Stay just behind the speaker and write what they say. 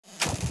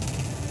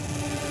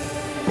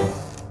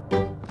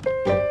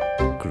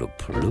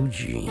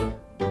ludzi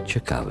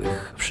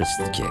ciekawych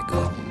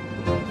wszystkiego.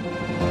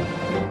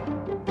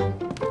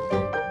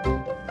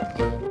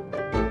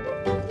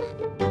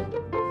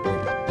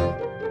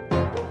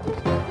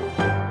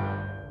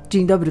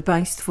 Dzień dobry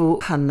Państwu,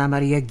 Hanna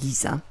Maria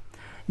Giza.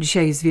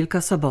 Dzisiaj jest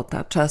Wielka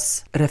Sobota,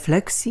 czas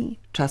refleksji,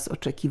 czas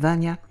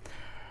oczekiwania.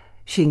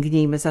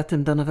 Sięgnijmy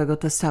zatem do Nowego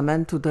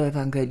Testamentu, do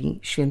Ewangelii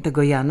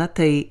Świętego Jana,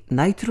 tej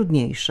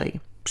najtrudniejszej,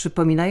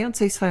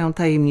 przypominającej swoją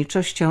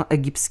tajemniczością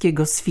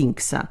egipskiego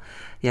sfinksa,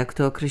 jak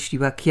to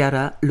określiła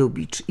Chiara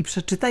Lubicz. I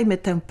przeczytajmy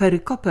tę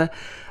perykopę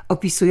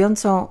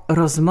opisującą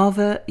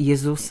rozmowę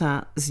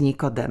Jezusa z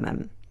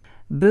Nikodemem.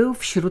 Był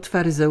wśród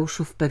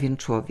faryzeuszów pewien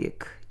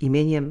człowiek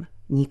imieniem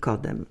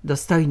Nikodem,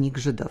 dostojnik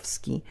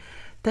żydowski.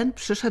 Ten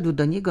przyszedł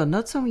do niego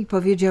nocą i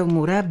powiedział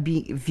mu: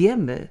 Rabbi,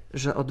 wiemy,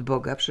 że od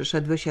Boga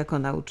przyszedłeś jako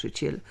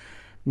nauczyciel.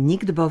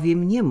 Nikt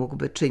bowiem nie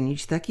mógłby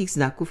czynić takich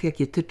znaków,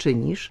 jakie ty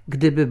czynisz,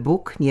 gdyby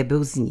Bóg nie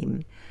był z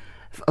nim.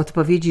 W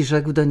odpowiedzi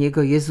rzekł do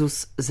niego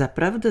Jezus: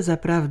 Zaprawdę,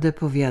 zaprawdę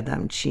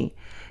powiadam ci,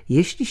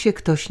 jeśli się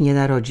ktoś nie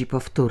narodzi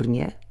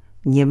powtórnie,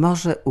 nie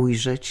może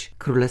ujrzeć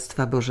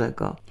Królestwa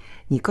Bożego.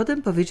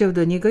 Nikodem powiedział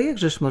do niego: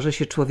 jakżeż może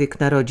się człowiek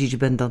narodzić,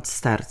 będąc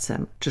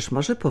starcem? Czyż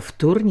może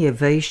powtórnie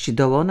wejść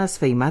do łona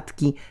swej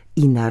matki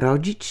i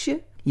narodzić się?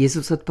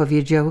 Jezus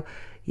odpowiedział: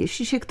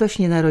 jeśli się ktoś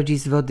nie narodzi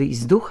z wody i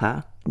z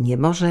ducha, nie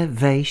może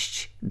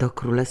wejść do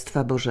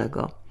Królestwa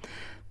Bożego.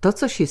 To,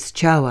 co się z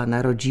ciała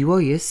narodziło,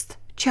 jest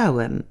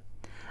ciałem,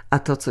 a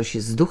to, co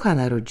się z ducha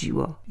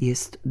narodziło,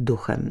 jest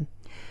duchem.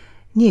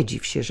 Nie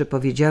dziw się, że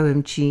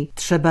powiedziałem ci,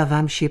 trzeba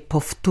wam się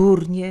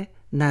powtórnie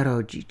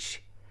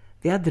narodzić.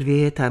 Wiatr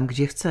wieje tam,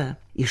 gdzie chce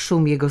i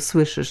szum jego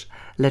słyszysz,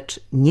 lecz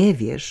nie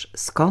wiesz,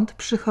 skąd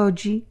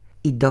przychodzi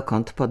i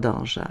dokąd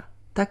podąża.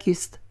 Tak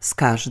jest z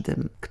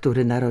każdym,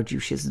 który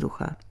narodził się z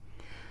ducha.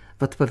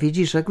 W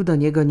odpowiedzi rzekł do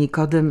niego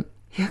Nikodem: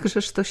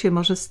 jakżeż to się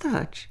może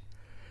stać?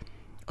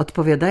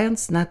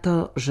 Odpowiadając na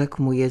to,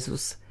 rzekł mu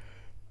Jezus: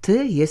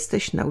 ty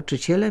jesteś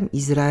nauczycielem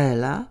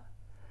Izraela,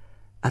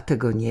 a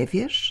tego nie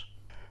wiesz?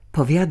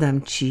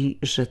 Powiadam ci,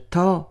 że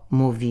to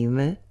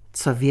mówimy,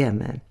 co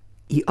wiemy.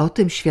 I o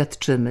tym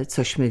świadczymy,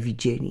 cośmy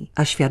widzieli,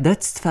 a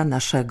świadectwa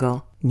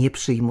naszego nie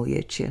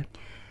przyjmujecie.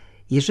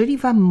 Jeżeli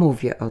wam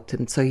mówię o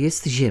tym, co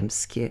jest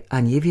ziemskie, a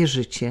nie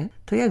wierzycie,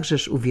 to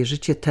jakżeż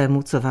uwierzycie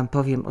temu, co wam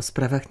powiem o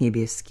sprawach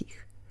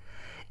niebieskich?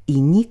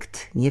 I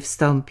nikt nie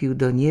wstąpił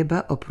do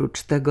nieba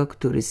oprócz tego,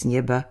 który z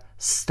nieba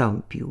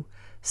zstąpił,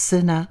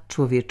 Syna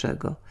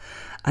Człowieczego.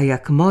 A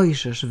jak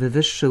Mojżesz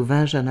wywyższył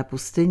węża na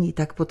pustyni,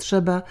 tak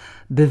potrzeba,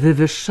 by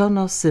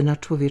wywyższono Syna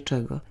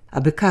Człowieczego,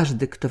 aby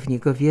każdy, kto w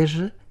Niego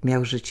wierzy,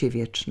 miał życie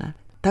wieczne.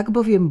 Tak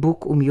bowiem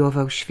Bóg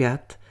umiłował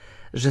świat,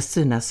 że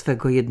Syna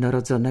swego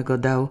jednorodzonego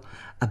dał,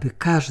 aby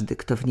każdy,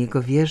 kto w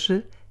Niego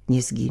wierzy,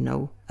 nie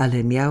zginął,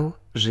 ale miał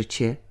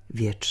życie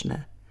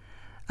wieczne.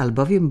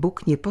 Albowiem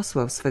Bóg nie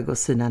posłał swego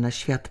Syna na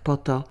świat po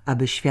to,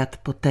 aby świat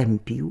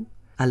potępił,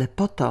 ale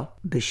po to,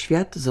 by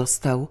świat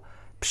został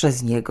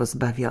przez Niego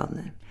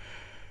zbawiony.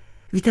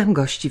 Witam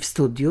gości w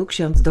studiu.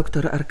 Ksiądz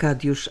dr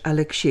Arkadiusz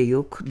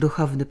Aleksiejuk,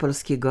 duchowny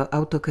Polskiego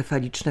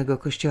Autokefalicznego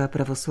Kościoła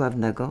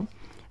Prawosławnego,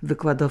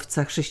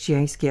 wykładowca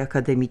Chrześcijańskiej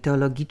Akademii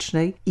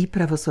Teologicznej i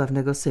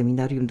Prawosławnego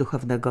Seminarium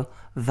Duchownego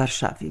w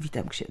Warszawie.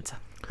 Witam księdza.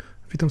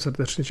 Witam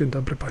serdecznie, dzień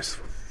dobry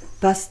Państwu.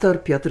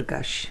 Pastor Piotr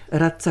Gaś,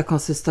 radca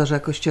konsystorza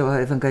Kościoła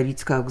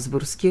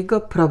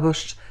Ewangelicko-Augsburskiego,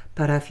 proboszcz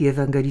parafii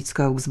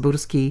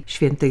ewangelicko-augsburskiej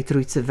Świętej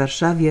Trójcy w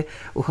Warszawie,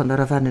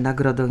 uhonorowany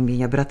nagrodą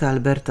imienia brata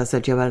Alberta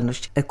za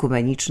działalność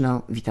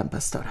ekumeniczną. Witam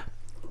pastora.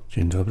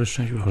 Dzień dobry,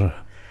 szczęść Boże.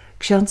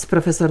 Ksiądz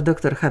profesor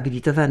doktor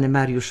habilitowany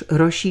Mariusz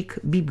Rosik,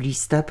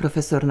 biblista,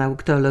 profesor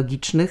nauk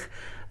teologicznych,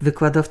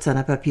 wykładowca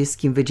na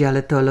Papieskim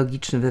Wydziale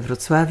Teologicznym we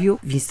Wrocławiu,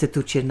 w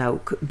Instytucie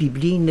Nauk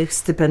Biblijnych,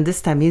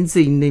 stypendysta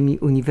m.in.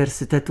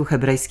 Uniwersytetu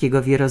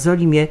Hebrajskiego w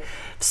Jerozolimie,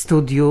 w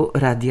studiu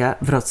Radia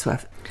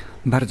Wrocław.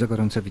 Bardzo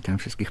gorąco witam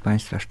wszystkich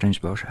Państwa, szczęść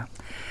Boże.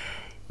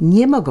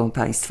 Nie mogą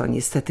Państwo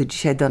niestety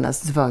dzisiaj do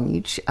nas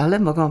dzwonić, ale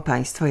mogą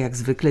Państwo jak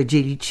zwykle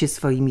dzielić się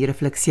swoimi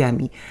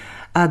refleksjami.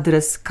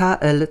 Adres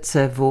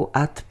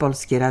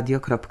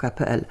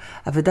klcw@polskieradio.pl,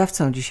 a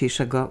wydawcą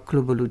dzisiejszego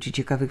Klubu Ludzi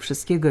Ciekawych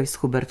Wszystkiego jest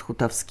Hubert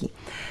Hutowski.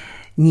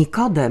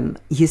 Nikodem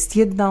jest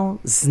jedną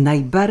z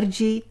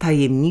najbardziej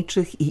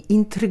tajemniczych i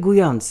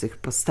intrygujących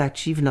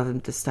postaci w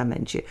Nowym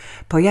Testamencie.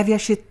 Pojawia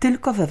się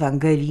tylko w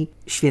Ewangelii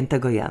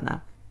Świętego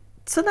Jana.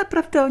 Co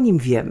naprawdę o nim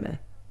wiemy?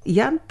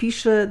 Jan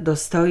pisze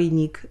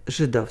dostojnik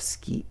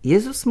żydowski.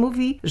 Jezus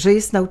mówi, że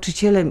jest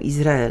nauczycielem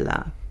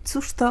Izraela.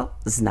 Cóż to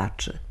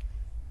znaczy?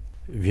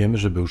 Wiemy,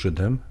 że był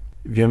Żydem.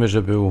 Wiemy,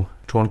 że był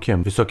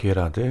członkiem Wysokiej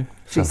Rady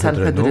Czyli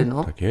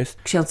Sanhedrynu. Tak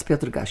jest. Ksiądz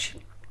Piotr Gaś.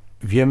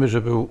 Wiemy,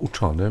 że był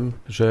uczonym,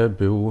 że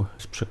był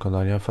z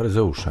przekonania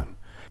faryzeuszem.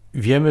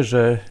 Wiemy,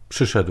 że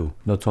przyszedł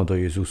nocą do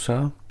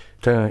Jezusa.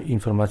 Tę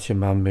informację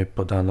mamy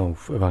podaną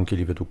w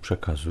Ewangelii według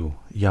przekazu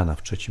Jana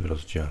w 3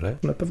 rozdziale.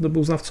 Na pewno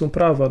był znawcą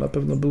prawa, na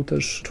pewno był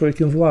też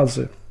człowiekiem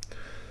władzy,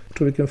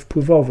 człowiekiem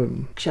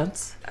wpływowym.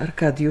 Ksiądz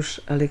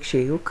Arkadiusz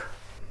Aleksiejuk.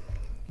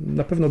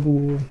 Na pewno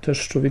był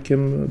też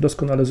człowiekiem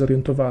doskonale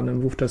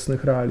zorientowanym w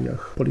ówczesnych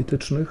realiach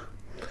politycznych.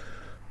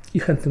 i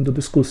chętnym do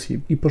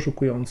dyskusji, i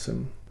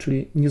poszukującym,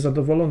 czyli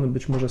niezadowolonym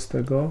być może z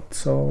tego,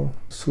 co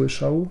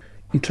słyszał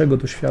i czego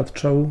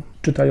doświadczał,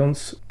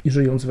 czytając i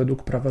żyjąc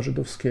według prawa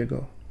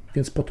żydowskiego.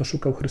 Więc po to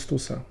szukał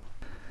Chrystusa.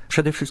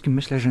 Przede wszystkim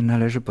myślę, że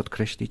należy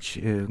podkreślić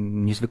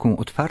niezwykłą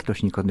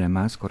otwartość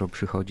Nikodema, skoro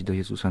przychodzi do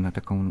Jezusa na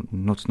taką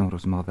nocną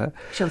rozmowę.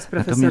 Ksiądz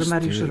profesor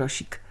Mariusz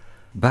Rosik.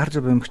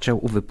 Bardzo bym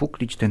chciał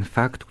uwypuklić ten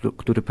fakt,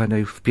 który pada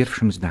już w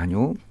pierwszym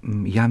zdaniu.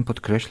 Jan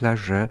podkreśla,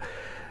 że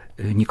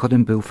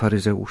Nikodem był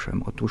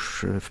faryzeuszem.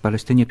 Otóż w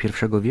Palestynie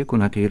I wieku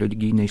na tej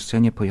religijnej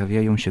scenie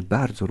pojawiają się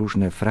bardzo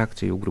różne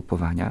frakcje i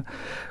ugrupowania.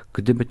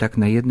 Gdyby tak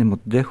na jednym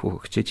oddechu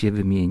chcieć je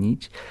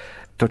wymienić,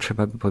 to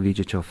trzeba by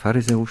powiedzieć o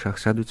faryzeuszach,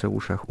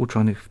 saduceuszach,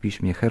 uczonych w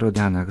piśmie,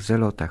 herodianach,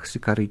 zelotach,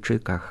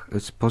 sykaryjczykach.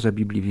 Spoza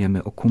Biblii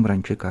wiemy o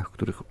kumrańczykach,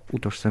 których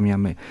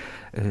utożsamiamy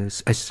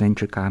z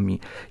Esseńczykami.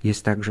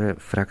 Jest także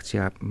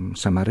frakcja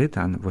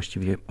Samarytan,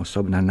 właściwie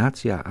osobna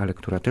nacja, ale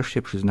która też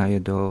się przyznaje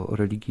do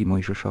religii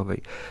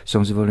mojżeszowej.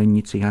 Są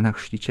zwolennicy Jana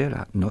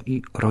Chrzciciela. No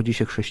i rodzi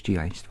się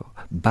chrześcijaństwo.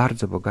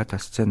 Bardzo bogata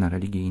scena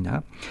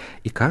religijna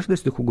i każde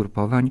z tych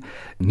ugrupowań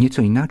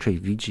nieco inaczej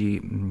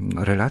widzi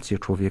relację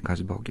człowieka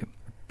z Bogiem.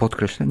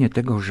 Podkreślenie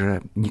tego, że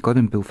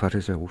Nikodem był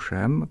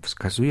faryzeuszem,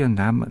 wskazuje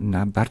nam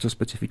na bardzo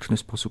specyficzny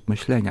sposób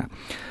myślenia.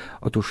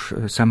 Otóż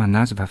sama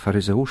nazwa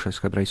faryzeusze z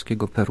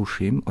hebrajskiego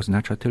perushim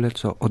oznacza tyle,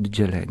 co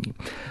oddzieleni.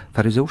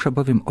 Faryzeusze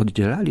bowiem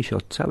oddzielali się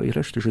od całej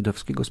reszty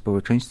żydowskiego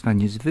społeczeństwa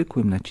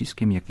niezwykłym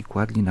naciskiem, jaki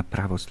kładli na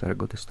prawo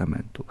Starego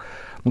Testamentu.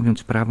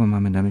 Mówiąc prawo,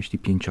 mamy na myśli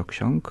 5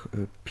 ksiąg,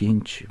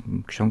 5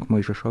 ksiąg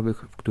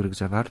mojżeszowych, w których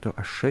zawarto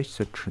aż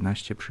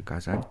 613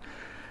 przykazań.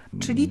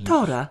 Czyli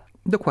Tora.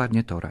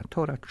 Dokładnie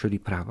Tora, czyli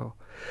prawo.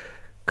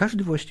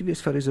 Każdy właściwie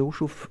z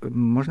faryzeuszów,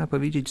 można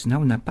powiedzieć,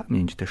 znał na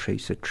pamięć te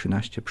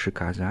 613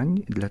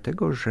 przykazań,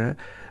 dlatego że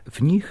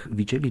w nich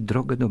widzieli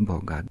drogę do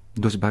Boga,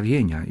 do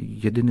zbawienia.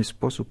 Jedyny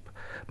sposób,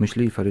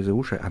 myśleli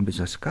faryzeusze, aby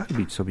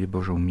zaskarbić sobie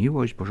Bożą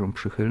miłość, Bożą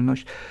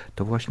przychylność,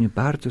 to właśnie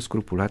bardzo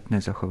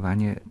skrupulatne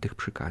zachowanie tych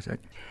przykazań.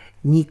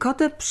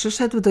 Nikodem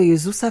przyszedł do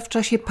Jezusa w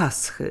czasie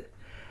Paschy,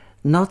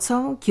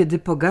 nocą, kiedy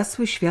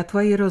pogasły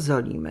światła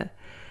Jerozolimy.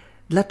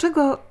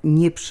 Dlaczego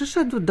nie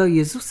przyszedł do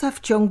Jezusa w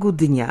ciągu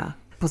dnia?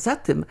 Poza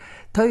tym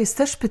to jest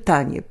też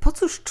pytanie, po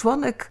cóż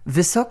członek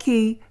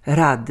Wysokiej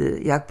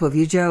Rady, jak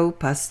powiedział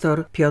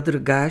pastor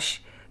Piotr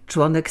Gaś,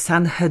 członek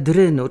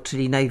Sanhedrynu,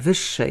 czyli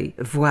najwyższej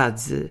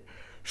władzy,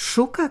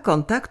 szuka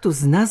kontaktu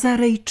z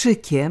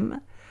Nazarejczykiem,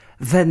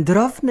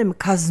 wędrownym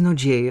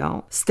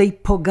kaznodzieją z tej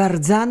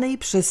pogardzanej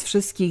przez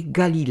wszystkich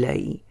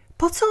Galilei.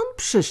 Po co on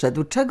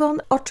przyszedł? Czego on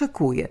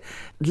oczekuje?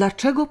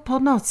 Dlaczego po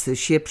nocy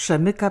się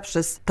przemyka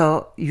przez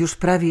to już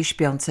prawie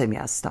śpiące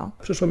miasto?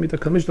 Przyszła mi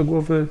taka myśl do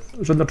głowy,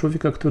 że dla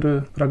człowieka,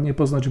 który pragnie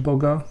poznać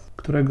Boga,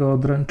 którego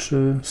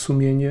dręczy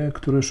sumienie,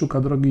 który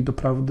szuka drogi do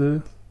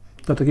prawdy,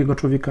 dla takiego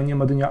człowieka nie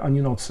ma dnia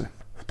ani nocy.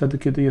 Wtedy,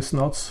 kiedy jest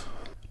noc,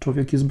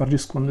 człowiek jest bardziej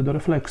skłonny do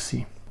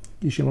refleksji.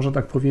 Jeśli można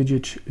tak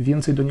powiedzieć,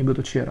 więcej do niego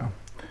dociera.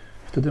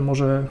 Wtedy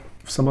może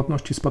w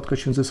samotności spotkać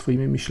się ze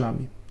swoimi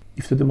myślami.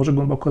 I wtedy może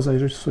głęboko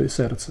zajrzeć w swoje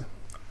serce.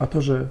 A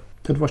to, że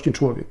ten właśnie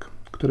człowiek,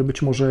 który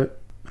być może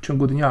w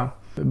ciągu dnia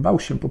bał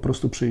się po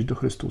prostu przyjść do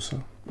Chrystusa.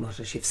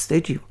 Może się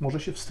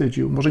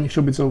wstydził. Może nie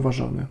chciał być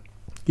zauważony.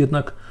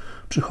 Jednak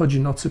przychodzi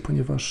nocy,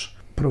 ponieważ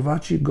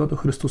prowadzi go do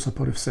Chrystusa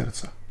poryw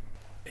serca.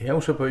 Ja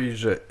muszę powiedzieć,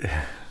 że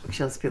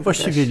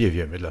właściwie nie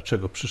wiemy,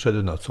 dlaczego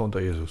przyszedł nocą do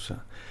Jezusa.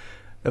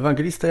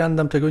 Ewangelista Jan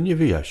nam tego nie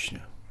wyjaśnia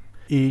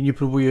i nie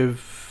próbuje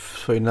w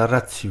swojej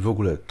narracji w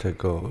ogóle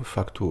tego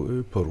faktu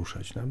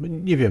poruszać. My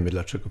nie wiemy,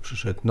 dlaczego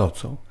przyszedł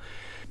nocą.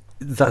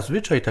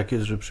 Zazwyczaj tak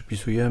jest, że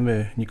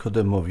przypisujemy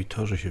Nikodemowi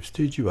to, że się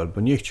wstydził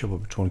albo nie chciał, bo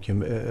był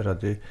członkiem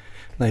Rady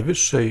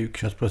Najwyższej.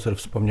 Ksiądz profesor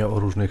wspomniał o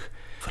różnych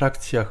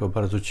frakcjach, o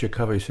bardzo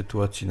ciekawej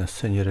sytuacji na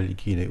scenie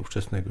religijnej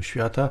ówczesnego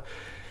świata.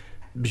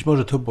 Być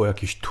może to było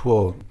jakieś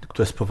tło,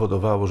 które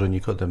spowodowało, że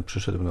Nikodem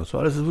przyszedł nocą,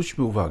 ale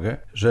zwróćmy uwagę,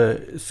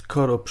 że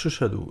skoro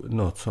przyszedł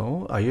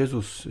nocą, a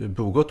Jezus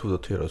był gotów do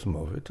tej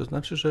rozmowy, to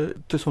znaczy, że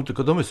to są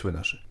tylko domysły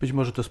nasze. Być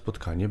może to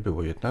spotkanie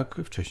było jednak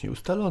wcześniej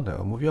ustalone,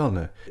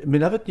 omówione. My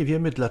nawet nie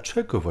wiemy,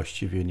 dlaczego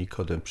właściwie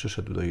Nikodem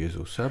przyszedł do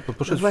Jezusa, bo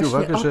proszę zwrócić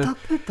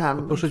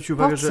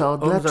uwagę, że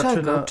on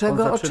zaczyna,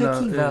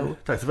 oczekiwał?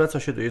 Tak, zwraca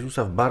się do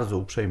Jezusa w bardzo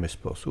uprzejmy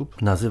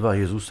sposób, nazywa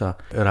Jezusa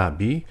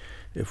rabi.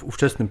 W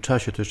ówczesnym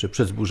czasie, to jeszcze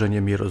przed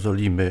zburzeniem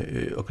Jerozolimy,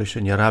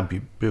 określenie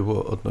rabi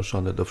było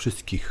odnoszone do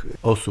wszystkich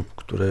osób,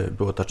 które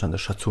były otaczane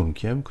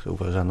szacunkiem, które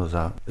uważano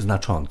za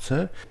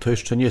znaczące. To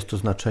jeszcze nie jest to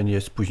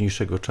znaczenie z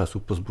późniejszego czasu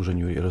po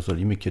zburzeniu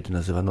Jerozolimy, kiedy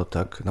nazywano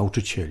tak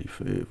nauczycieli,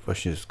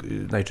 właśnie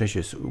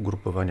najczęściej z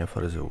ugrupowania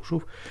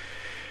faryzeuszów.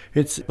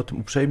 Więc po tym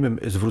uprzejmym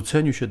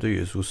zwróceniu się do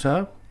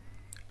Jezusa,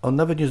 on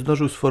nawet nie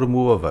zdążył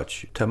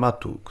sformułować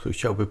tematu, który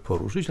chciałby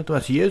poruszyć,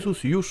 natomiast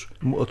Jezus już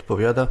mu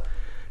odpowiada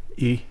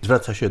i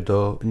zwraca się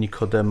do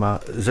Nikodema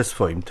ze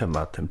swoim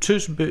tematem.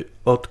 Czyżby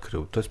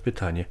odkrył, to jest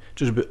pytanie,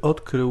 czyżby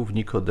odkrył w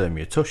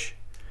Nikodemie coś,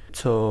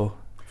 co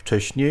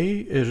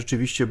wcześniej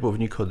rzeczywiście było w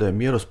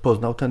Nikodemie,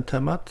 rozpoznał ten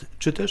temat,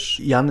 czy też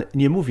Jan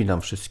nie mówi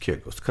nam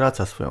wszystkiego,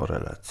 skraca swoją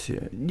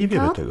relację. Nie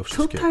wiemy tego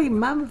wszystkiego. Tutaj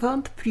mam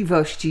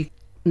wątpliwości.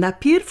 Na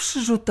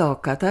pierwszy rzut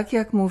oka, tak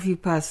jak mówi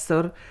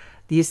pastor,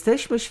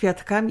 jesteśmy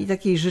świadkami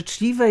takiej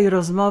życzliwej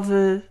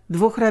rozmowy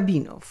dwóch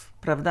rabinów,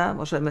 prawda?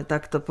 Możemy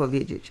tak to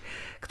powiedzieć,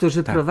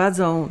 którzy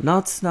prowadzą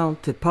nocną,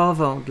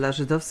 typową dla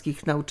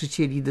żydowskich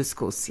nauczycieli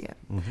dyskusję.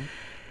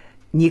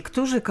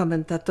 Niektórzy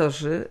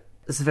komentatorzy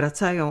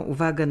zwracają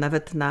uwagę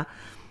nawet na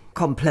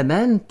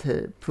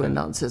komplementy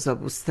płynące z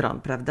obu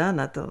stron, prawda?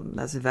 Na to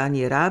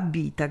nazywanie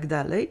rabbi i tak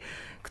dalej,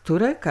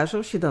 które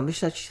każą się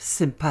domyślać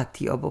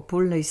sympatii,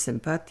 obopólnej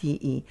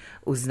sympatii i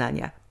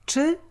uznania.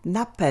 Czy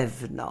na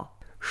pewno?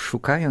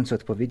 Szukając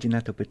odpowiedzi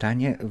na to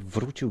pytanie,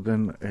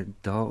 wróciłbym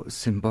do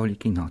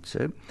symboliki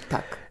nocy.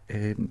 Tak.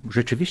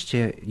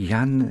 Rzeczywiście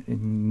Jan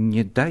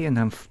nie daje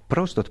nam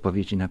wprost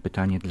odpowiedzi na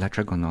pytanie,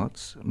 dlaczego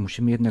noc.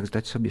 Musimy jednak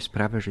zdać sobie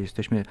sprawę, że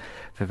jesteśmy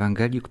w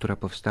Ewangelii, która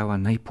powstała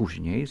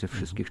najpóźniej ze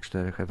wszystkich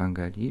 4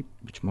 Ewangelii,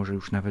 być może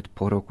już nawet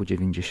po roku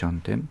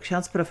 90.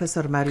 Ksiądz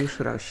profesor Mariusz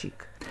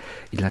Rosik.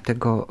 I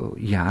dlatego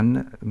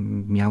Jan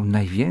miał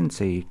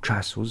najwięcej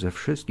czasu ze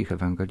wszystkich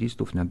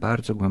ewangelistów na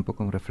bardzo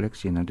głęboką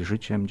refleksję nad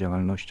życiem,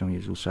 działalnością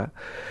Jezusa.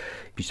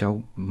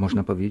 Pisał,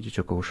 można powiedzieć,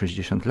 około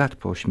 60 lat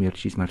po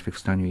śmierci i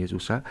zmartwychwstaniu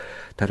Jezusa.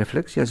 Ta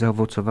refleksja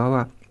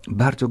zaowocowała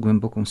bardzo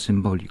głęboką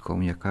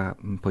symboliką, jaka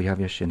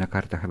pojawia się na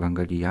kartach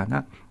Ewangelii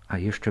Jana, a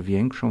jeszcze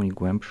większą i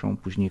głębszą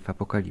później w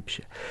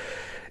Apokalipsie.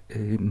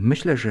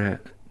 Myślę, że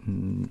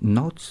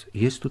noc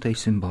jest tutaj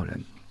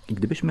symbolem. I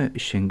gdybyśmy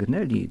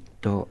sięgnęli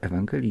do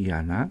Ewangelii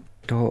Jana,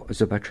 to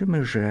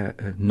zobaczymy, że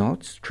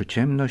noc czy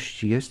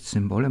ciemność jest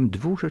symbolem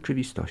 2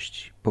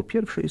 rzeczywistości. Po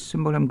pierwsze jest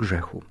symbolem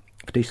grzechu.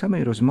 W tej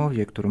samej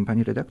rozmowie, którą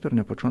pani redaktor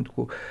na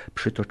początku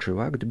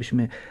przytoczyła,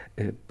 gdybyśmy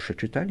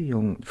przeczytali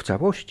ją w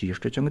całości,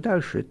 jeszcze ciąg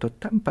dalszy, to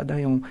tam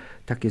padają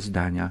takie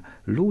zdania.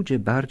 Ludzie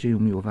bardziej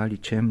umiłowali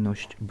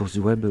ciemność, bo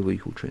złe były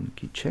ich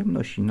uczynki.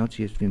 Ciemność i noc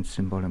jest więc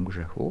symbolem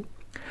grzechu.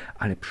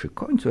 Ale przy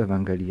końcu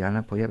Ewangelii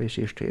Jana pojawia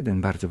się jeszcze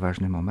jeden bardzo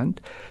ważny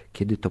moment,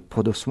 kiedy to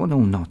pod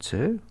osłoną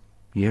nocy,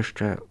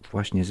 jeszcze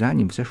właśnie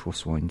zanim wzeszło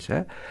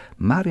słońce,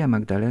 Maria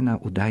Magdalena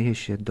udaje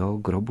się do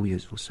grobu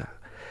Jezusa.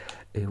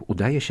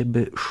 Udaje się,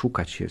 by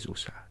szukać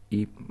Jezusa.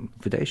 I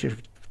wydaje się, że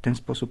w ten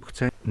sposób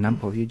chce nam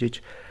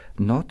powiedzieć,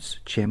 noc,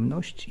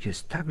 ciemność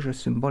jest także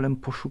symbolem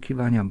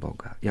poszukiwania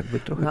Boga. Jakby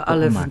trochę no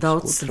ale omacku, w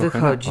noc trochę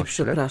wychodzi,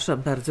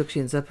 przepraszam bardzo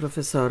księdza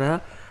profesora,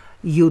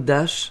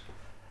 Judasz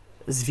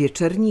z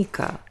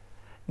wieczernika.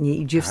 Nie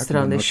idzie w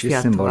stronę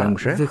światła,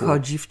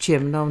 wychodzi w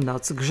ciemną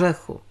noc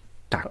grzechu.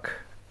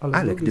 Tak,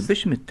 ale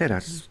gdybyśmy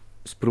teraz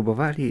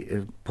spróbowali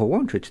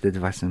połączyć te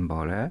 2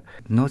 symbole,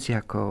 noc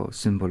jako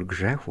symbol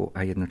grzechu,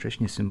 a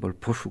jednocześnie symbol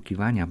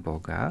poszukiwania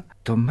Boga,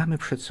 to mamy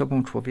przed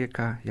sobą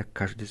człowieka jak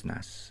każdy z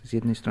nas. Z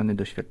jednej strony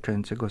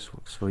doświadczającego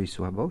swojej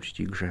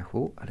słabości,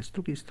 grzechu, ale z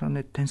drugiej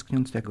strony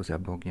tęskniącego za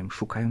Bogiem,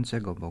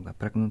 szukającego Boga,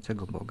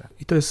 pragnącego Boga.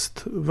 I to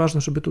jest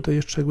ważne, żeby tutaj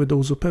jeszcze jakby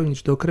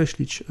douzupełnić,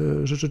 dookreślić,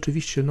 że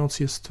rzeczywiście noc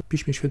jest w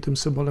Piśmie Świętym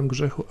symbolem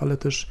grzechu, ale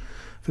też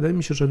wydaje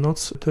mi się, że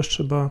noc też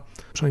trzeba,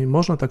 przynajmniej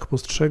można tak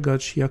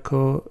postrzegać,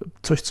 jako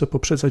coś, co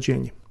poprzedza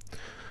dzień.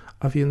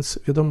 A więc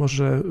wiadomo,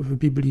 że w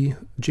Biblii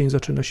dzień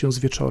zaczyna się z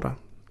wieczora.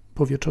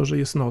 Po wieczorze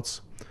jest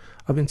noc.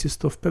 A więc jest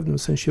to w pewnym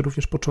sensie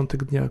również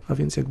początek dnia, a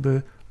więc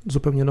jakby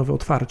zupełnie nowe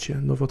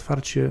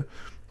otwarcie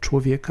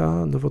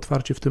człowieka, nowe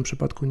otwarcie w tym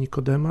przypadku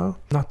Nikodema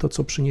na to,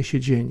 co przyniesie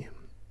dzień.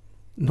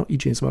 No i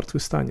dzień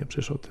zmartwychwstania.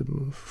 Przecież o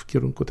tym w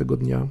kierunku tego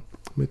dnia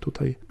my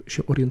tutaj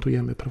się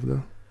orientujemy,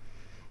 prawda?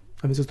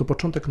 A więc jest to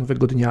początek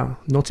nowego dnia.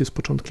 Noc jest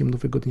początkiem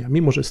nowego dnia,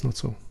 mimo że jest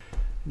nocą.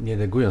 Nie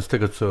negując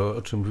tego,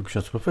 o czym mówił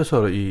ksiądz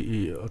profesor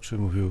i o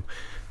czym mówił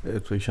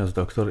tutaj ksiądz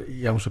doktor,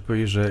 ja muszę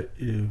powiedzieć, że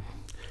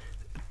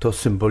to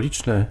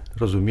symboliczne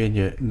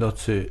rozumienie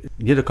nocy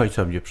nie do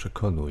końca mnie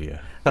przekonuje.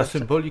 Ta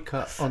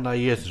symbolika, ona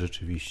jest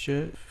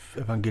rzeczywiście w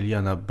Ewangelii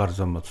Jana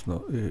bardzo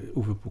mocno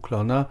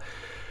uwypuklona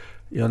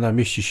i ona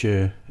mieści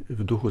się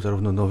w duchu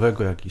zarówno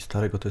Nowego, jak i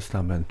Starego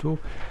Testamentu,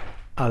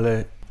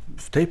 ale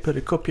w tej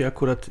perykopie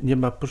akurat nie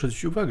ma, proszę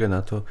zwrócić uwagę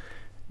na to,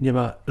 nie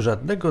ma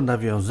żadnego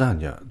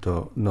nawiązania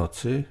do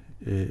nocy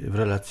w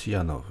relacji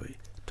Janowej.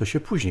 To się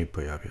później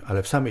pojawia,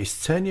 ale w samej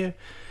scenie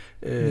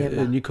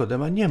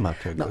Nikodema nie ma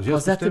tego. No,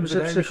 poza tym,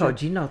 że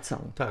przychodzi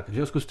nocą. Tak, w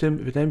związku z tym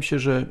wydaje mi się,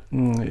 że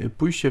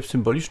pójście w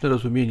symboliczne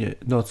rozumienie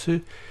nocy,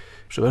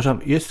 przepraszam,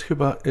 jest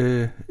chyba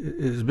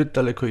zbyt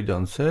daleko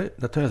idące,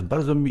 natomiast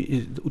bardzo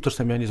mi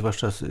utożsamianie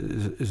zwłaszcza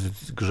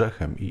z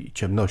grzechem i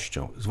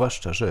ciemnością,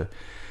 zwłaszcza, że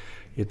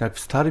jednak w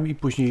Starym i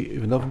później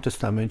w Nowym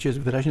Testamencie jest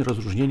wyraźne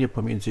rozróżnienie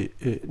pomiędzy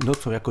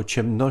nocą jako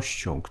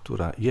ciemnością,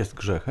 która jest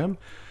grzechem,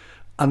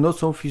 a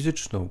nocą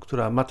fizyczną,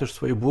 która ma też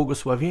swoje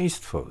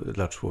błogosławieństwo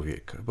dla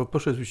człowieka. Bo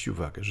proszę zwrócić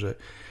uwagę, że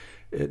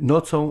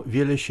nocą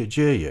wiele się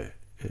dzieje,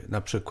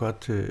 na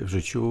przykład w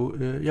życiu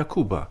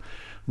Jakuba.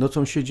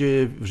 Nocą się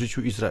dzieje w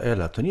życiu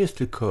Izraela. To nie jest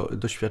tylko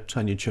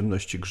doświadczanie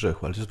ciemności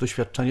grzechu, ale to jest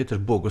doświadczanie też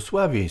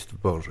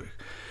błogosławieństw Bożych.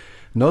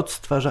 Noc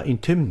stwarza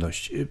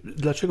intymność.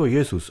 Dlaczego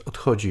Jezus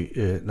odchodzi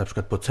na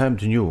przykład po całym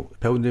dniu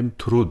pełnym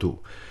trudu,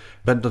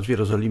 będąc w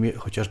Jerozolimie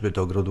chociażby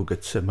do ogrodu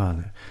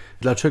Getsemane?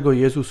 Dlaczego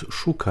Jezus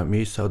szuka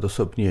miejsca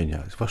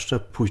odosobnienia, zwłaszcza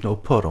późną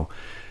porą?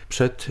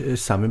 przed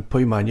samym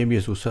pojmaniem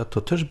Jezusa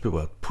to też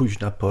była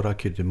późna pora,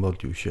 kiedy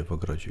modlił się w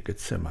ogrodzie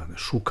Getsemane.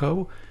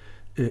 Szukał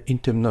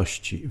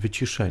intymności,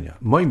 wyciszenia.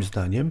 Moim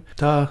zdaniem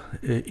ta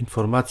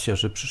informacja,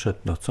 że przyszedł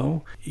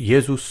nocą,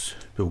 Jezus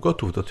był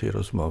gotów do tej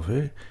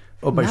rozmowy.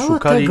 Obaj Mało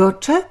szukali tego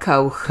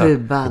czekał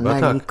chyba na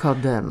tak.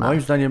 Nikodema.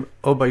 Moim zdaniem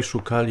obaj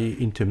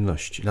szukali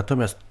intymności.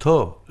 Natomiast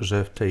to,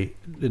 że w tej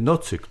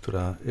nocy,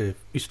 która w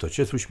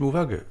istocie, zwróćmy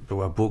uwagę,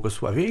 była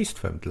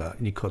błogosławieństwem dla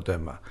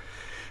Nikodema,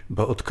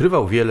 bo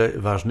odkrywał wiele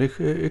ważnych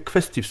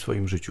kwestii w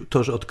swoim życiu.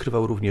 To, że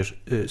odkrywał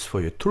również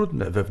swoje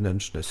trudne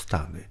wewnętrzne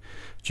stany,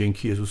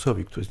 dzięki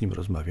Jezusowi, który z nim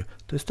rozmawia,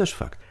 to jest też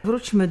fakt.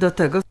 Wróćmy do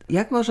tego,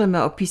 jak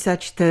możemy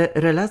opisać te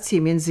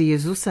relacje między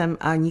Jezusem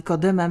a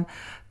Nikodemem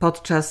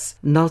podczas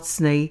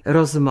nocnej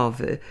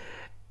rozmowy.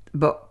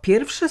 Bo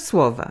pierwsze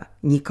słowa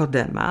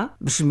Nikodema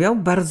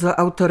brzmią bardzo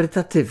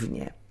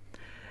autorytatywnie.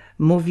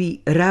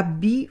 Mówi: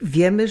 Rabbi,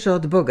 wiemy, że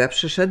od Boga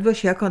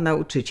przyszedłeś jako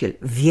nauczyciel.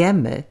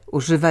 Wiemy,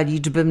 używa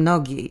liczby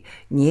mnogiej.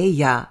 Nie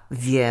ja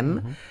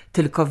wiem,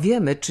 tylko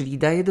wiemy, czyli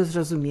daje do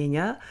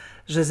zrozumienia,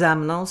 że za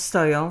mną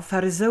stoją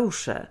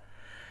faryzeusze.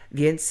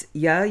 Więc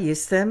ja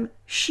jestem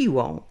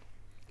siłą.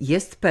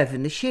 Jest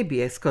pewny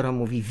siebie, skoro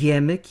mówi: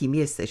 wiemy, kim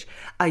jesteś.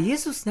 A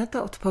Jezus na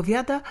to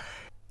odpowiada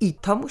i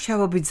to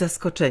musiało być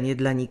zaskoczenie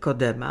dla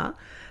Nikodema,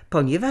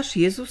 ponieważ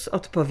Jezus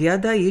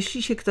odpowiada: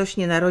 jeśli się ktoś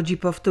nie narodzi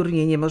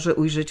powtórnie, nie może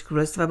ujrzeć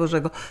Królestwa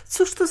Bożego.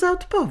 Cóż to za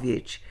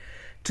odpowiedź?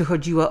 Czy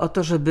chodziło o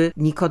to, żeby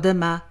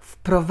Nikodema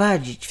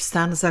wprowadzić w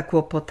stan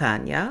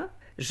zakłopotania,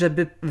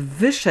 żeby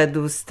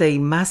wyszedł z tej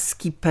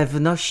maski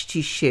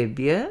pewności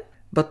siebie?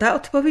 Bo ta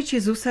odpowiedź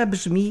Jezusa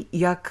brzmi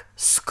jak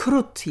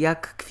skrót,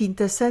 jak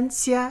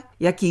kwintesencja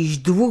jakiejś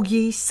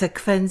długiej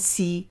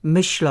sekwencji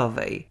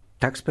myślowej.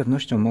 Tak z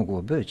pewnością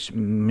mogło być.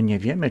 My nie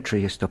wiemy, czy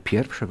jest to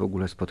pierwsze w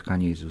ogóle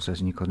spotkanie Jezusa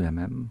z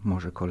Nikodemem,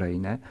 może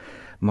kolejne.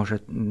 Może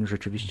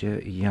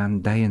rzeczywiście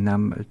Jan daje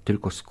nam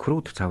tylko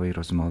skrót całej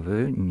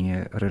rozmowy,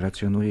 nie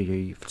relacjonuje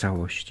jej w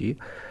całości.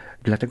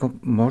 Dlatego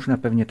można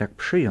pewnie tak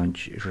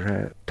przyjąć,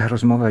 że ta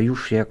rozmowa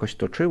już się jakoś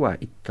toczyła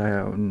i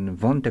ten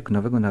wątek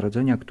Nowego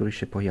Narodzenia, który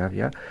się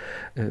pojawia,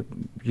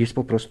 jest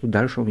po prostu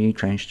dalszą jej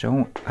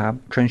częścią, a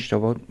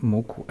częściowo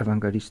mógł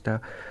ewangelista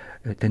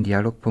ten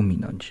dialog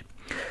pominąć.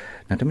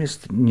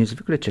 Natomiast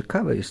niezwykle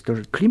ciekawe jest to,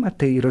 że klimat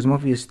tej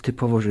rozmowy jest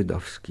typowo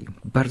żydowski.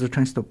 Bardzo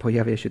często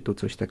pojawia się tu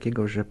coś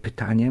takiego, że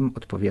pytaniem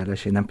odpowiada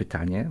się na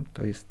pytanie.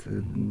 To jest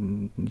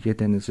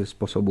jeden ze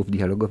sposobów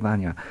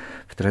dialogowania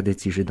w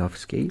tradycji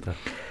żydowskiej. Tak.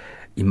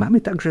 I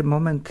mamy także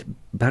moment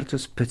bardzo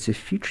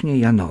specyficznie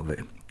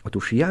janowy.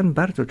 Otóż Jan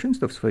bardzo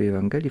często w swojej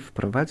Ewangelii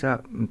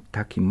wprowadza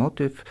taki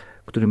motyw,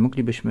 który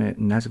moglibyśmy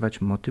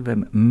nazwać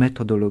motywem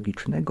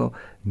metodologicznego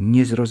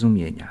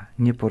niezrozumienia,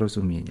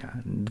 nieporozumienia.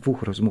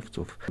 Dwóch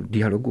rozmówców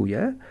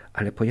dialoguje,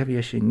 ale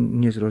pojawia się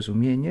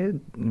niezrozumienie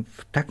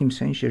w takim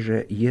sensie,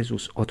 że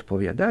Jezus,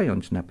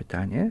 odpowiadając na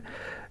pytanie,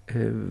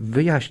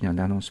 wyjaśnia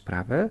daną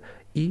sprawę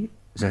i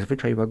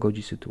zazwyczaj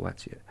łagodzi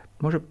sytuację.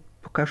 Może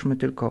pokażmy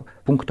tylko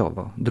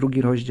punktowo. 2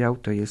 rozdział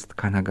to jest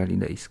Kana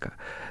Galilejska.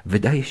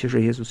 Wydaje się,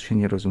 że Jezus się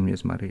nie rozumie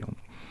z Maryją.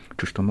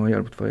 Czyż to moja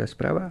lub twoja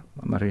sprawa?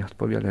 A Maryja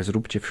odpowiada: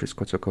 zróbcie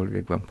wszystko,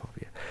 cokolwiek wam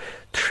powie.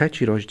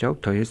 3 rozdział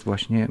to jest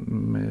właśnie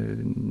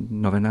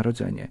Nowe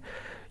Narodzenie.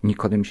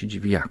 Nikodem się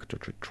dziwi, jak to?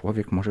 Czy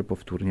człowiek może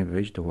powtórnie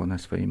wejść do łona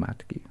swojej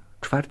matki?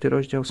 4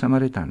 rozdział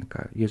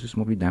Samarytanka. Jezus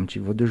mówi: dam ci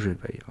wody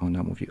żywej. A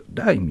ona mówi: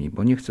 daj mi,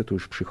 bo nie chcę tu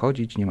już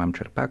przychodzić, nie mam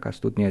czerpaka,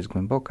 studnia jest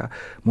głęboka.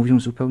 Mówią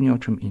zupełnie o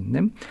czym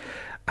innym.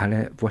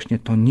 Ale właśnie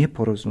to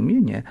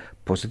nieporozumienie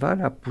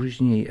pozwala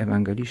później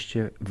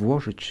ewangeliście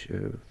włożyć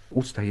w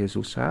usta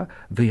Jezusa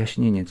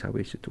wyjaśnienie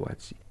całej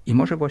sytuacji. I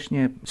może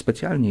właśnie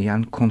specjalnie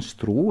Jan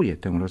konstruuje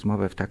tę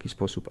rozmowę w taki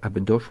sposób,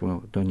 aby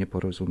doszło do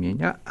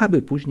nieporozumienia,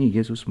 aby później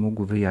Jezus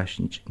mógł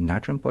wyjaśnić,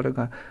 na czym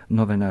polega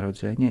Nowe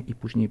Narodzenie i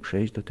później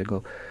przejść do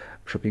tego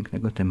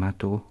przepięknego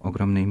tematu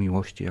ogromnej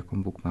miłości,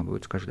 jaką Bóg ma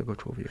wobec każdego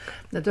człowieka.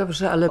 No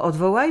dobrze, ale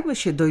odwołajmy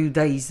się do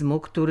judaizmu,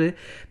 który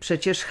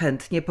przecież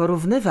chętnie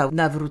porównywał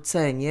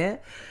nawrócenie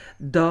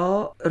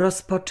do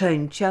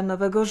rozpoczęcia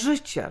nowego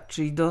życia,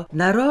 czyli do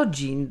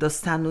narodzin, do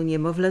stanu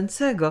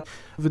niemowlęcego.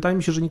 Wydaje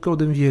mi się, że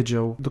Nikodem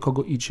wiedział, do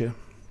kogo idzie.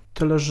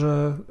 Tyle,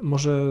 że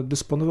może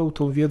dysponował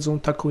tą wiedzą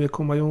taką,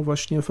 jaką mają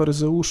właśnie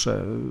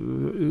faryzeusze.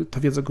 Ta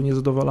wiedza go nie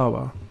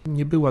zadowalała.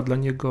 Nie była dla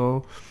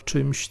niego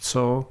czymś,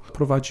 co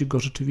prowadzi go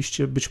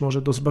rzeczywiście być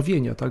może do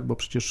zbawienia, tak? Bo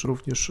przecież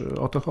również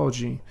o to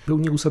chodzi. Był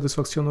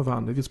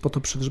nieusatysfakcjonowany, więc po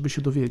to przyszedł, żeby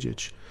się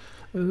dowiedzieć.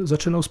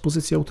 Zaczynał z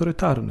pozycji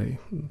autorytarnej.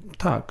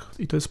 Tak,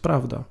 i to jest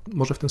prawda.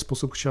 Może w ten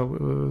sposób chciał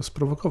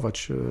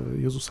sprowokować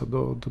Jezusa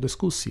do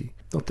dyskusji.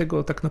 No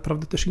tego tak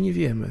naprawdę też i nie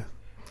wiemy.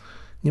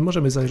 Nie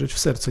możemy zajrzeć w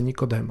serce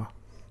Nikodema.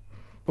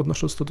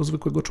 Odnosząc to do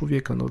zwykłego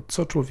człowieka, no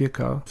co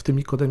człowieka w tym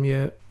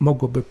Nikodemie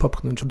mogłoby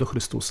popchnąć do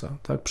Chrystusa?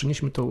 Tak?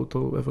 Przynieśmy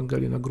tą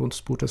Ewangelię na grunt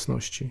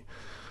współczesności.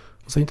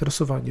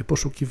 Zainteresowanie,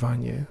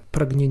 poszukiwanie,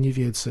 pragnienie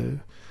wiedzy,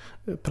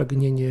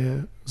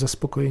 pragnienie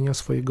zaspokojenia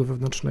swojego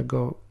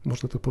wewnętrznego,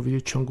 można to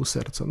powiedzieć, ciągu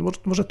serca. No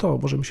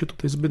może my się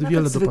tutaj zbyt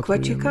wiele dopatrujemy. Zwykła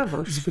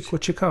ciekawość. Zwykła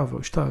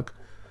ciekawość, tak.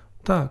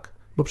 Tak.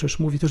 bo przecież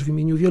mówi też w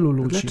imieniu wielu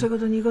ludzi. Dlaczego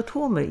do niego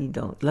tłumy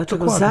idą?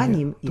 Dlaczego Dokładnie, za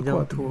nim idą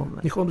dokładnie.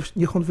 tłumy?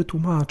 Niech on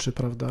wytłumaczy,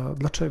 prawda,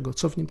 dlaczego,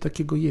 co w nim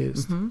takiego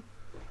jest.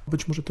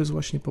 Być może to jest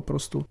właśnie po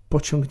prostu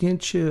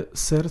pociągnięcie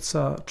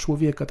serca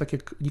człowieka, tak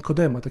jak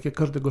Nikodema, tak jak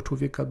każdego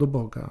człowieka do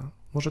Boga.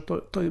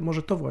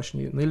 Może to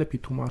właśnie najlepiej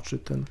tłumaczy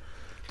ten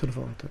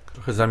wątek.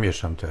 Trochę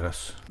zamieszam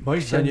teraz.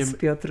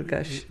 Piotr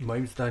Gaś.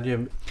 Moim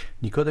zdaniem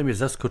Nikodem jest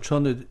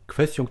zaskoczony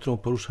kwestią, którą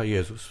porusza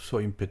Jezus w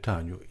swoim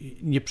pytaniu. I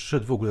nie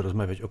przyszedł w ogóle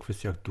rozmawiać o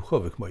kwestiach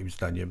duchowych, moim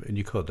zdaniem,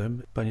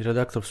 Nikodem. Pani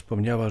redaktor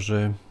wspomniała,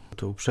 że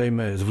to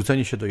uprzejme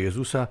zwrócenie się do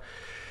Jezusa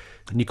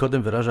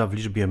Nikodem wyraża w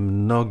liczbie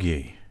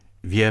mnogiej.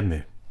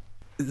 Wiemy.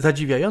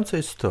 Zadziwiające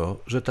jest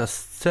to, że ta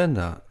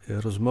scena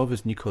rozmowy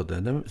z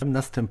Nikodemem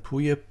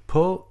następuje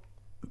po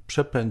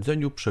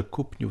przepędzeniu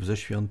przekupniów ze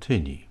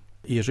świątyni.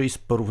 Jeżeli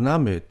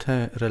porównamy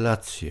te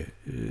relacje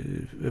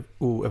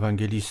u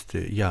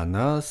ewangelisty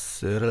Jana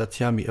z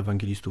relacjami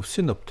ewangelistów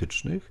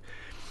synoptycznych,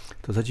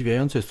 to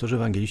zadziwiające jest to, że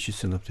ewangeliści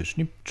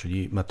synoptyczni,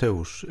 czyli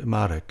Mateusz,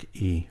 Marek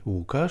i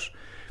Łukasz,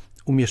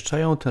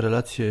 umieszczają te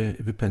relacje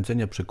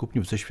wypędzenia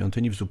przekupniów ze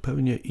świątyni w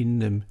zupełnie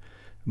innym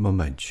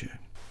momencie.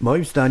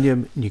 Moim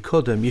zdaniem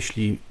Nikodem,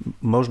 jeśli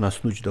można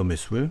snuć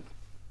domysły,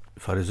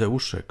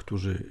 faryzeusze,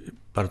 którzy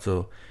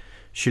bardzo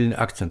silny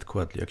akcent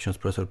kładli, jak ksiądz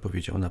profesor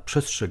powiedział, na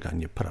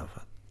przestrzeganie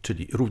prawa,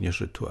 czyli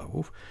również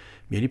rytuałów,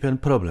 mieli pewien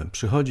problem.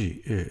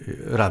 Przychodzi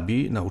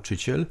rabi,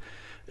 nauczyciel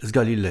z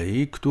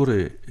Galilei,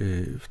 który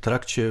w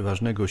trakcie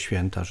ważnego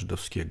święta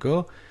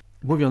żydowskiego,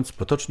 mówiąc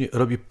potocznie,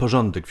 robi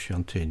porządek w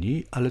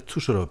świątyni, ale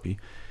cóż robi?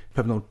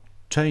 Pewną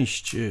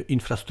część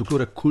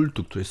infrastruktury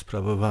kultu, który jest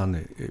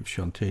sprawowany w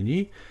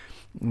świątyni,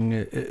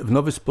 w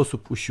nowy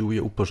sposób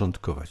usiłuje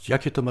uporządkować.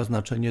 Jakie to ma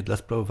znaczenie dla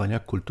sprawowania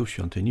kultu w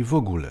świątyni w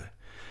ogóle?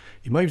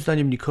 I moim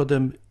zdaniem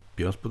Nikodem,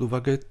 biorąc pod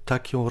uwagę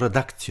taką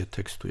redakcję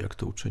tekstu, jak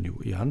to uczynił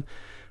Jan,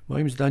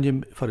 moim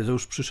zdaniem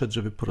faryzeusz przyszedł,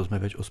 żeby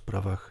porozmawiać o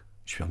sprawach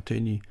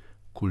świątyni,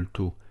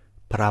 kultu,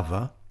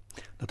 prawa.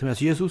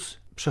 Natomiast Jezus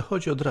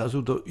przechodzi od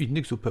razu do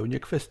innych zupełnie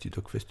kwestii,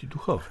 do kwestii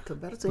duchowych. To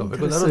bardzo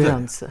nowego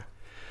interesujące. narodzenia.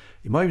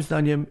 I moim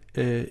zdaniem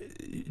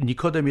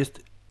Nikodem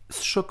jest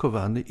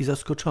zszokowany i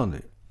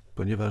zaskoczony,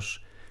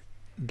 ponieważ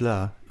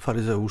dla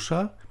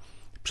faryzeusza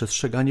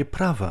przestrzeganie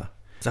prawa,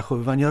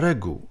 zachowywanie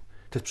reguł,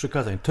 tych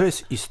przykazań, to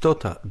jest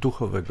istota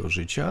duchowego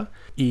życia.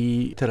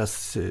 I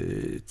teraz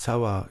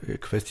cała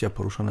kwestia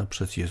poruszona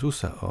przez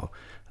Jezusa o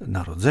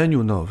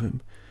narodzeniu nowym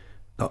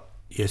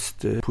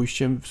jest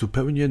pójściem w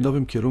zupełnie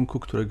nowym kierunku,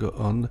 którego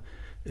on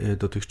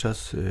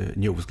dotychczas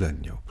nie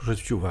uwzględniał. Proszę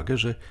zwrócić uwagę,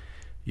 że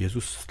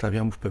Jezus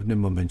stawia mu w pewnym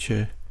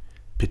momencie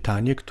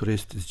pytanie, które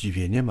jest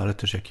zdziwieniem, ale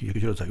też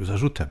jakiegoś rodzaju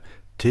zarzutem.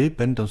 Ty,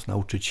 będąc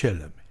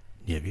nauczycielem,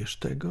 nie wiesz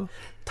tego?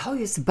 To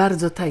jest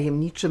bardzo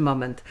tajemniczy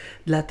moment,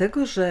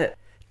 dlatego że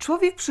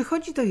człowiek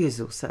przychodzi do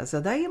Jezusa,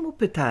 zadaje mu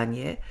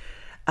pytanie,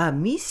 a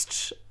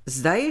mistrz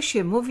zdaje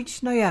się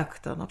mówić, no jak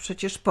to, no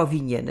przecież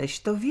powinieneś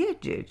to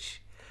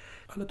wiedzieć.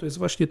 Ale to jest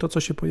właśnie to, co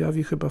się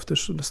pojawi chyba w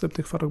też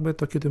następnych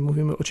fragmentach, kiedy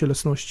mówimy o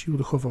cielesności i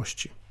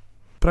duchowości.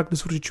 Pragnę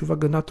zwrócić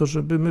uwagę na to,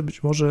 żeby my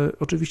być może,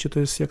 oczywiście to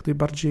jest jak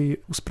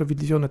najbardziej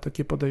usprawiedliwione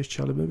takie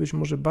podejście, ale my być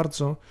może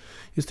bardzo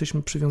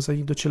jesteśmy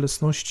przywiązani do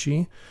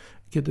cielesności,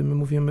 kiedy my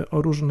mówimy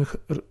o różnych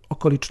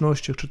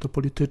okolicznościach, czy to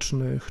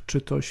politycznych,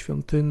 czy to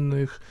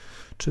świątynnych,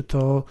 czy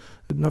to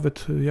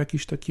nawet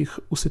jakichś takich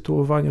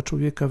usytuowania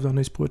człowieka w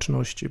danej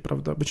społeczności,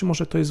 prawda? Być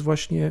może to jest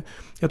właśnie,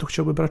 ja tu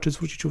chciałbym raczej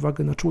zwrócić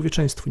uwagę na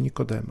człowieczeństwo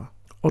Nikodema.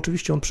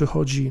 Oczywiście on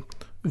przychodzi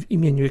w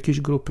imieniu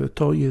jakiejś grupy,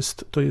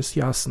 to jest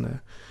jasne,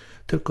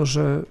 tylko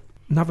że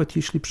nawet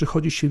jeśli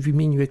przychodzi się w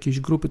imieniu jakiejś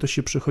grupy, to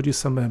się przychodzi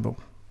samemu.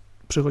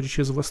 Przychodzi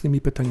się z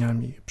własnymi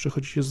pytaniami,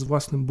 przychodzi się z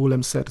własnym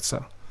bólem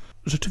serca.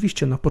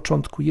 Rzeczywiście na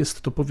początku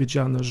jest to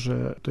powiedziane,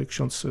 że tutaj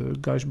ksiądz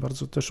Gaś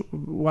bardzo też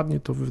ładnie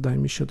to, wydaje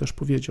mi się, też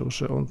powiedział,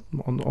 że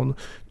on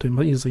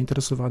tutaj jest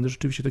zainteresowany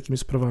rzeczywiście takimi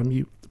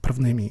sprawami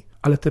prawnymi,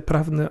 ale te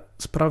prawne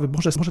sprawy,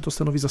 może to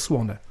stanowi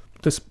zasłonę.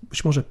 To jest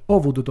być może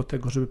powód do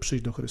tego, żeby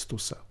przyjść do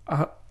Chrystusa,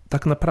 a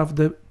tak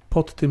naprawdę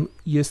pod tym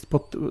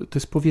to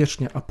jest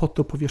powierzchnia, a pod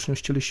tą powierzchnią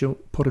ścieli się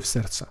poryw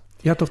serca.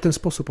 Ja to w ten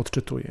sposób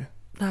odczytuję.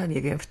 No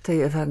nie wiem, w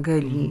tej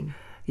Ewangelii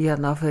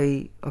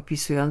Janowej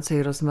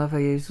opisującej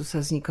rozmowę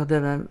Jezusa z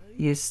Nikodemem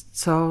jest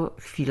co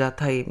chwila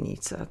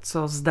tajemnica,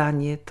 co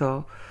zdanie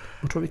to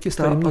Bo człowiek jest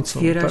tajemnicą,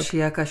 otwiera tak? się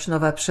jakaś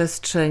nowa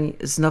przestrzeń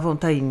z nową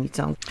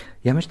tajemnicą.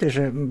 Ja myślę,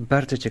 że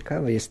bardzo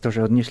ciekawe jest to,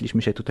 że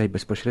odnieśliśmy się tutaj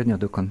bezpośrednio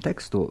do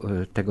kontekstu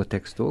tego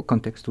tekstu,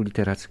 kontekstu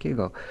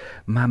literackiego.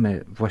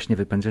 Mamy właśnie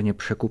wypędzenie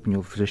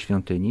przekupniów ze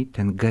świątyni.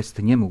 Ten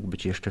gest nie mógł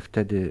być jeszcze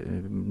wtedy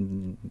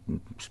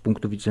z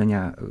punktu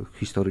widzenia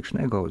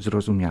historycznego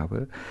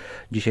zrozumiały.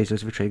 Dzisiaj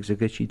zazwyczaj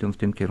egzegeci idą w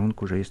tym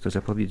kierunku, że jest to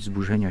zapowiedź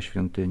zburzenia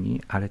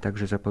świątyni, ale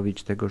także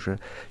zapowiedź tego, że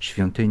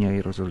świątynia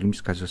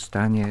jerozolimska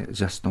zostanie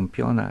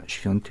zastąpiona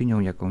świątynią,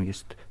 jaką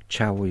jest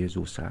ciało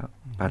Jezusa.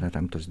 Pada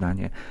tam to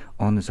zdanie.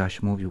 On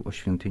zaś mówił o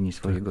świątyni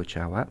swojego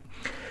ciała.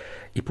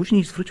 I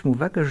później zwróćmy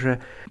uwagę, że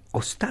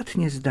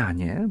ostatnie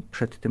zdanie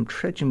przed tym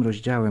 3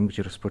 rozdziałem,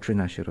 gdzie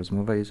rozpoczyna się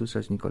rozmowa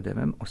Jezusa z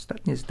Nikodemem,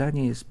 ostatnie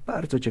zdanie jest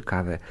bardzo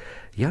ciekawe.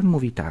 Jan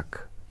mówi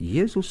tak.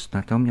 Jezus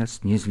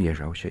natomiast nie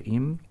zwierzał się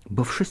im,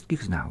 bo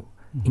wszystkich znał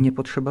i nie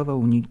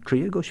potrzebował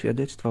niczyjego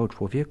świadectwa o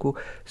człowieku,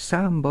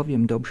 sam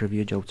bowiem dobrze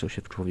wiedział, co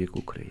się w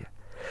człowieku kryje.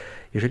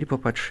 Jeżeli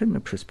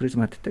popatrzymy przez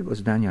pryzmat tego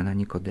zdania na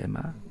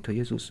Nikodema, to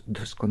Jezus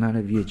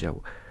doskonale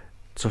wiedział,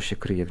 co się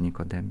kryje w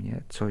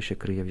Nikodemie, co się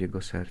kryje w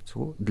jego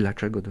sercu,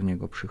 dlaczego do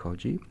niego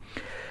przychodzi.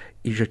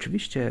 I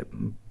rzeczywiście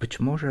być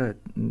może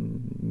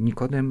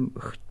Nikodem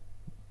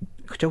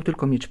chciał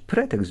tylko mieć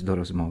pretekst do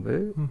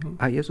rozmowy,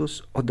 a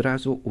Jezus od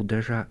razu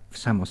uderza w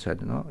samo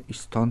sedno i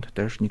stąd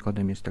też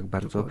Nikodem jest tak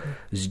bardzo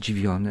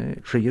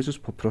zdziwiony, że Jezus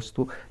po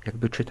prostu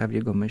jakby czyta w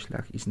jego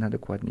myślach i zna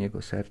dokładnie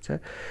jego serce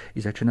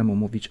i zaczyna mu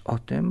mówić o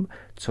tym,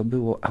 co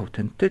było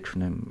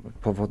autentycznym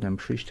powodem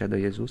przyjścia do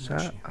Jezusa,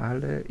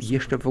 ale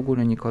jeszcze w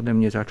ogóle Nikodem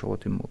nie zaczął o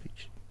tym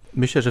mówić.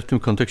 Myślę, że w tym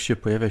kontekście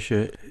pojawia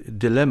się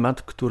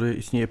dylemat, który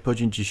istnieje po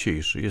dzień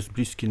dzisiejszy, jest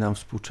bliski nam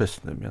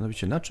współczesnym.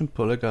 Mianowicie, na czym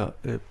polega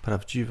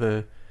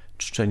prawdziwe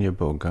czczenie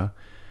Boga,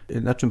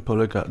 na czym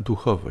polega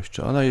duchowość?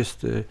 Czy ona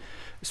jest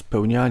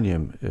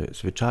spełnianiem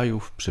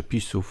zwyczajów,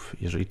 przepisów,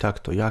 jeżeli tak,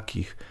 to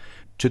jakich?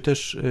 Czy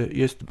też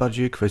jest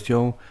bardziej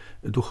kwestią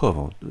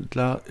duchową?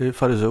 Dla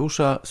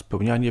faryzeusza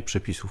spełnianie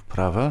przepisów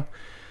prawa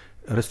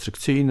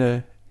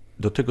restrykcyjne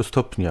do tego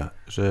stopnia,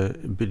 że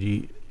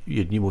byli,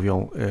 jedni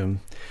mówią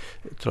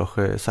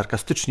trochę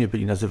sarkastycznie,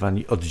 byli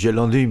nazywani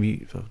oddzielonymi,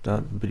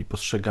 prawda? Byli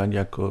postrzegani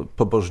jako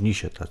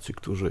pobożnisie, tacy,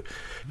 którzy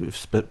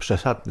w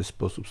przesadny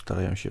sposób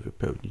starają się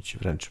wypełnić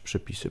wręcz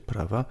przepisy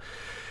prawa.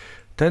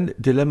 Ten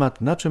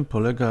dylemat, na czym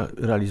polega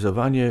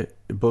realizowanie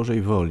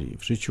Bożej woli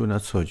w życiu na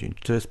co dzień?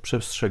 Czy to jest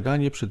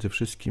przestrzeganie przede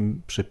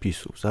wszystkim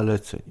przepisów,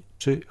 zaleceń?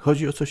 Czy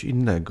chodzi o coś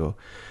innego?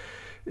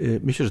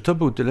 Myślę, że to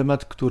był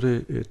dylemat,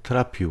 który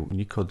trapił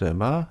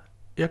Nikodema,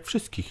 jak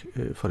wszystkich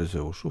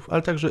faryzeuszów,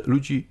 ale także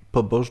ludzi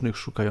pobożnych,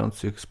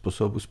 szukających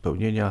sposobu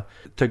spełnienia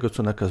tego,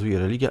 co nakazuje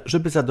religia,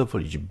 żeby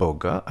zadowolić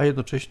Boga, a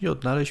jednocześnie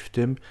odnaleźć w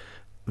tym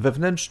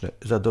wewnętrzne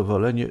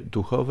zadowolenie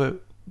duchowe,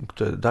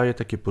 które daje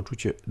takie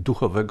poczucie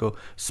duchowego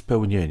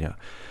spełnienia.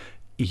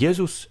 I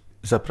Jezus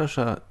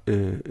zaprasza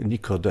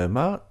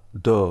Nikodema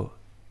do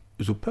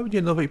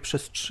zupełnie nowej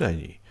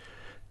przestrzeni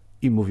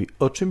i mówi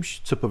o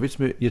czymś, co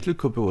powiedzmy nie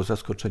tylko było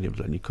zaskoczeniem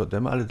dla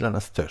Nikodema, ale dla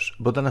nas też,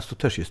 bo dla nas to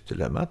też jest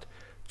dylemat.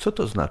 Co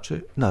to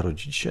znaczy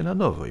narodzić się na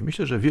nowo? I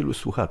myślę, że wielu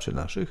słuchaczy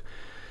naszych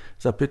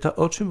zapyta,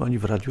 o czym oni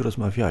w radiu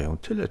rozmawiają.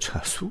 Tyle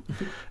czasu,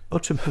 o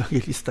czym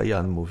ewangelista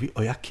Jan mówi,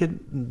 o jakie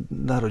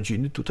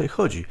narodziny tutaj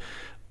chodzi.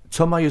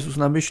 Co ma Jezus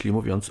na myśli,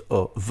 mówiąc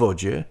o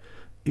wodzie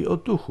i o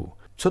duchu?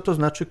 Co to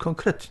znaczy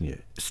konkretnie?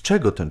 Z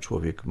czego ten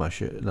człowiek ma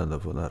się na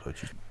nowo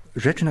narodzić?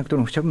 Rzecz, na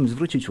którą chciałbym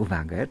zwrócić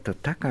uwagę, to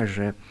taka,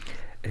 że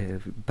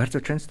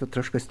bardzo często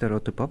troszkę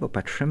stereotypowo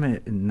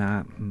patrzymy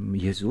na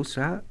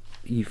Jezusa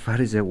i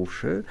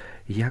faryzeuszy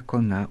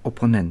jako na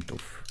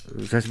oponentów.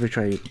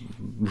 Zazwyczaj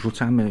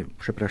wrzucamy,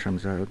 przepraszam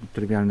za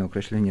trywialne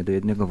określenie, do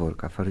jednego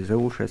worka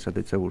faryzeusze,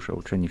 sadyceusze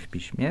uczeni w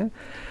piśmie,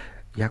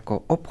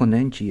 jako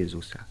oponenci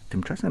Jezusa.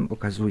 Tymczasem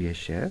okazuje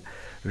się,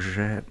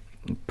 że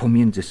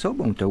pomiędzy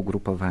sobą te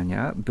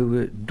ugrupowania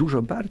były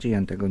dużo bardziej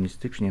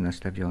antagonistycznie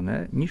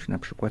nastawione niż na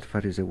przykład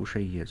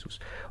faryzeusze i Jezus.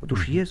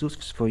 Otóż Jezus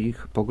w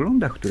swoich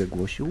poglądach, które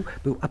głosił,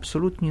 był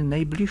absolutnie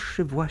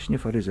najbliższy właśnie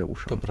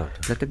faryzeuszom. To prawda.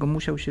 Dlatego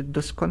musiał się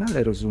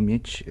doskonale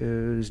rozumieć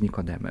z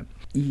Nikodemem.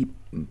 I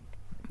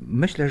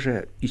myślę,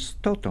 że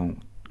istotą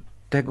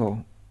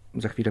tego,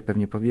 za chwilę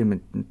pewnie powiemy,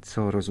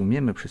 co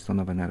rozumiemy przez to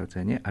nowe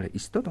narodzenie, ale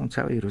istotą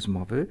całej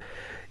rozmowy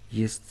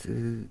jest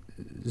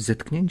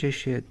zetknięcie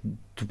się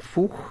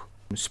dwóch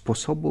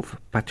sposobów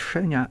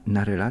patrzenia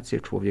na relację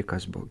człowieka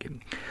z Bogiem.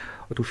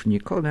 Otóż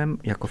Nikodem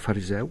jako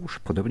faryzeusz,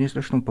 podobnie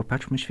zresztą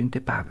popatrzmy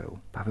święty Paweł.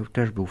 Paweł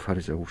też był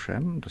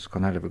faryzeuszem,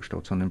 doskonale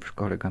wykształconym w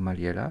szkole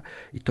Gamaliela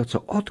i to,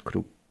 co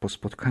odkrył po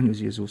spotkaniu z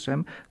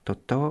Jezusem, to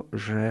to,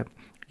 że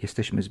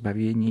jesteśmy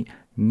zbawieni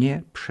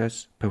nie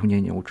przez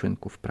pełnienie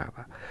uczynków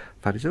prawa.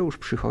 Faryzeusz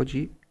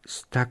przychodzi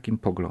z takim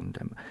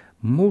poglądem.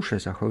 Muszę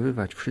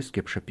zachowywać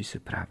wszystkie przepisy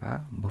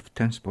prawa, bo w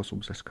ten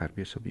sposób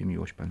zaskarbię sobie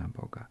miłość Pana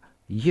Boga.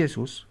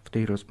 Jezus w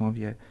tej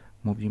rozmowie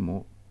mówi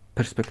mu,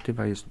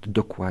 perspektywa jest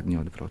dokładnie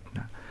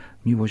odwrotna.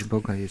 Miłość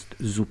Boga jest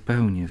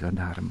zupełnie za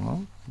darmo,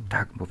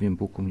 tak bowiem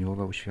Bóg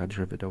umiłował świat,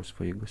 że wydał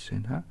swojego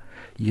Syna.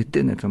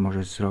 Jedyne, co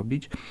możesz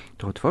zrobić,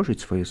 to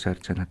otworzyć swoje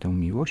serce na tę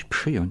miłość,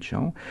 przyjąć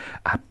ją,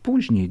 a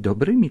później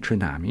dobrymi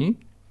czynami,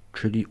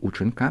 czyli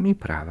uczynkami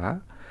prawa,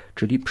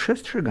 czyli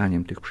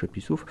przestrzeganiem tych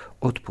przepisów,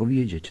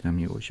 odpowiedzieć na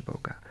miłość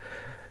Boga.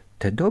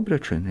 Te dobre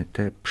czyny,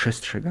 te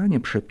przestrzeganie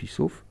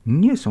przepisów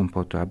nie są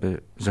po to,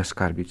 aby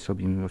zaskarbić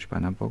sobie miłość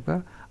Pana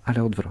Boga,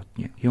 ale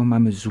odwrotnie. Ją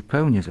mamy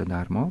zupełnie za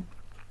darmo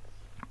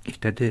i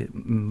wtedy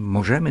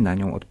możemy na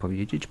nią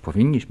odpowiedzieć,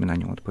 powinniśmy na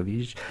nią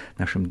odpowiedzieć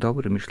naszym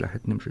dobrym i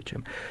szlachetnym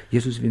życiem.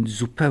 Jezus więc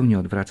zupełnie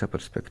odwraca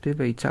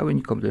perspektywę i cały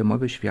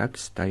nikodemowy świat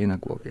staje na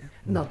głowie.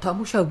 No to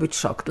musiał być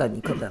szok dla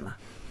Nikodema.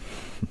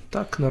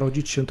 Tak,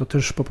 narodzić się to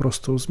też po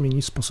prostu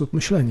zmieni sposób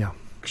myślenia.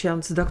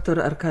 Ksiądz dr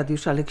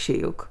Arkadiusz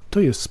Aleksiejuk. To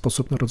jest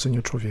sposób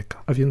narodzenia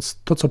człowieka. A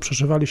więc to, co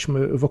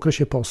przeżywaliśmy w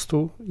okresie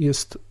postu,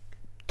 jest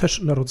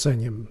też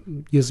narodzeniem,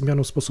 jest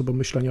zmianą sposobu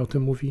myślenia, o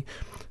tym mówi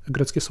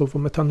greckie słowo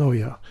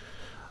metanoia,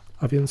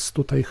 a więc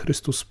tutaj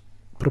Chrystus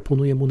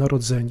proponuje mu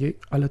narodzenie,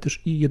 ale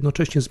też i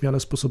jednocześnie zmianę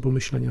sposobu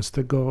myślenia z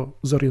tego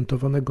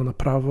zorientowanego na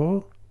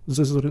prawo,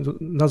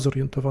 na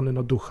zorientowany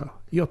na ducha.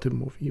 I o tym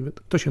mówi.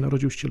 Kto się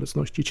narodził z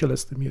cielesności,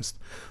 cielesnym jest,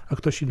 a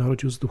kto się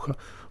narodził z ducha,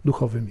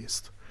 duchowym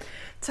jest.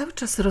 Cały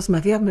czas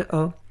rozmawiamy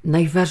o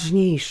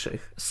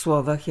najważniejszych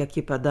słowach,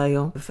 jakie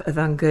padają w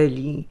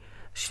Ewangelii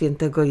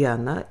świętego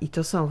Jana, i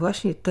to są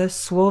właśnie te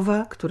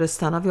słowa, które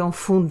stanowią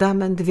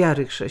fundament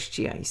wiary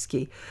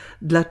chrześcijańskiej.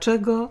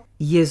 Dlaczego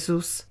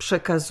Jezus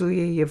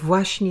przekazuje je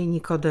właśnie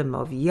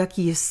Nikodemowi?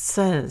 Jaki jest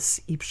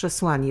sens i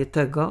przesłanie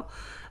tego,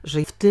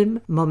 że w tym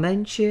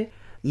momencie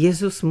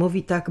Jezus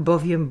mówi: tak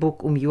bowiem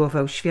Bóg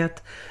umiłował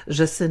świat,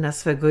 że Syna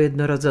swego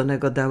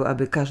jednorodzonego dał,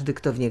 aby każdy,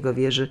 kto w Niego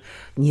wierzy,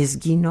 nie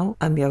zginął,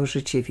 a miał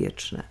życie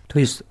wieczne. To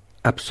jest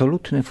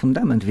absolutny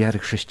fundament wiary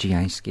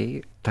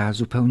chrześcijańskiej, ta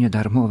zupełnie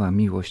darmowa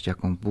miłość,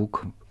 jaką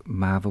Bóg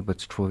ma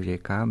wobec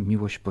człowieka,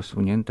 miłość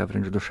posunięta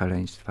wręcz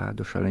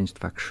do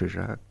szaleństwa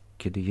krzyża,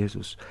 kiedy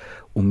Jezus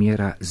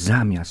umiera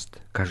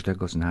zamiast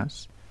każdego z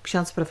nas.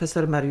 Ksiądz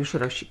profesor Mariusz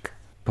Rosik.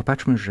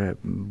 Popatrzmy, że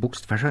Bóg,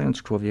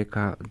 stwarzając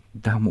człowieka,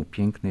 dał mu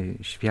piękny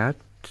świat,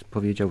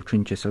 powiedział: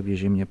 czyńcie sobie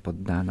ziemię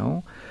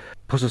poddaną,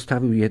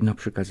 pozostawił jedno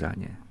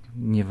przykazanie: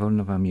 nie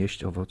wolno wam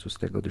jeść owocu z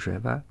tego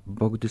drzewa,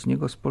 bo gdy z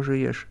niego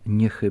spożyjesz,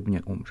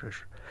 niechybnie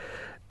umrzesz.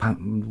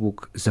 Pan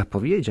Bóg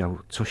zapowiedział,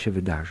 co się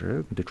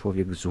wydarzy, gdy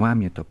człowiek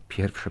złamie to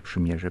pierwsze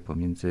przymierze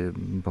pomiędzy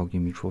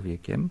Bogiem i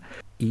człowiekiem,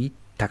 i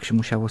tak się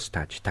musiało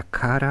stać. Ta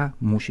kara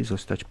musi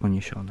zostać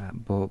poniesiona,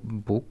 bo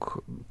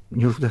Bóg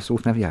nie rzuca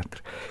słów na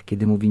wiatr.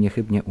 Kiedy mówi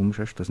niechybnie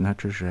umrzesz, to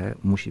znaczy, że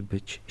musi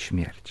być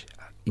śmierć.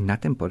 I na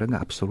tym polega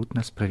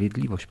absolutna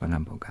sprawiedliwość Pana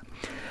Boga.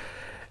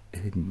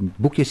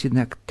 Bóg jest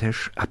jednak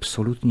też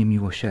absolutnie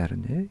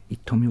miłosierny i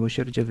to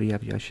miłosierdzie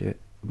wyjawia się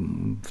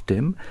w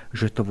tym,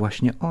 że to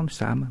właśnie On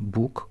sam,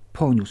 Bóg,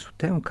 poniósł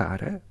tę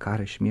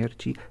karę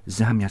śmierci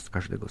zamiast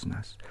każdego z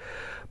nas.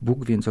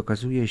 Bóg więc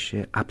okazuje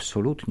się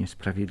absolutnie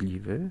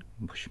sprawiedliwy,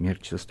 bo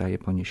śmierć zostaje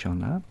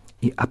poniesiona,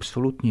 i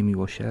absolutnie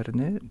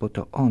miłosierny, bo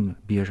to On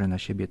bierze na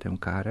siebie tę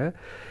karę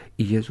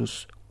i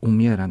Jezus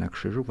umiera na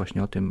krzyżu.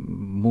 Właśnie o tym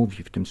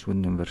mówi w tym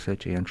słynnym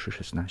wersecie Jan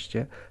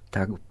 3,16.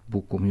 Tak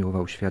Bóg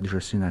umiłował świat,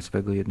 że Syna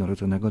swego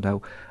jednorodzonego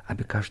dał,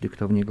 aby każdy,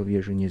 kto w Niego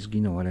wierzy, nie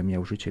zginął, ale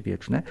miał życie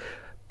wieczne.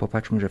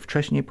 Popatrzmy, że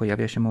wcześniej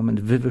pojawia się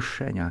moment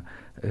wywyższenia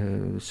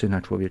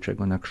Syna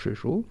Człowieczego na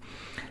krzyżu.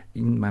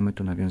 I mamy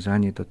tu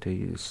nawiązanie do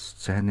tej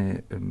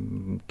sceny,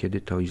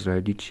 kiedy to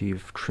Izraelici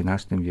w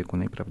XIII wieku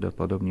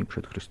najprawdopodobniej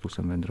przed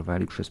Chrystusem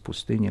wędrowali przez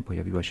pustynię,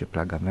 pojawiła się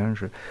plaga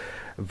węży,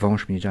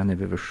 wąż miedziany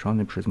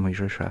wywyższony przez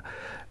Mojżesza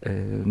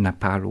na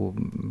palu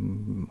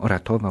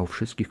ratował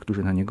wszystkich,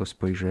 którzy na niego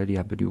spojrzeli,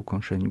 a byli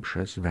ukąszeni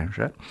przez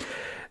węże.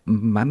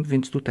 Mamy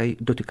więc tutaj,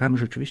 dotykamy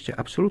rzeczywiście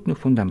absolutnych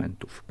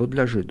fundamentów, bo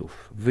dla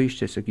Żydów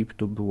wyjście z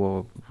Egiptu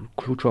było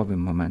kluczowym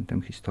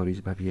momentem historii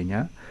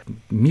zbawienia.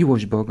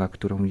 Miłość Boga,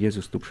 którą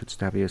Jezus tu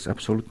przedstawia, jest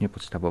absolutnie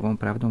podstawową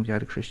prawdą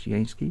wiary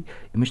chrześcijańskiej.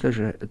 I myślę,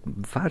 że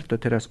warto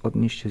teraz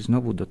odnieść się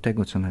znowu do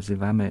tego, co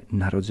nazywamy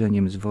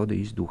narodzeniem z wody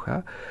i z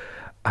ducha,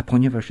 a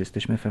ponieważ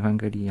jesteśmy w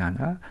Ewangelii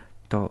Jana,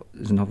 to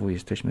znowu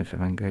jesteśmy w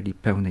Ewangelii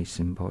pełnej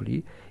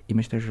symboli i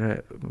myślę,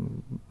 że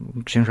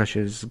księża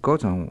się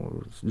zgodzą,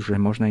 że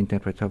można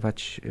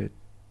interpretować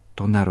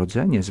to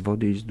narodzenie z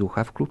wody i z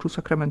ducha w kluczu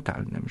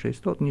sakramentalnym, że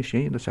jest to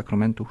odniesienie do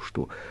sakramentu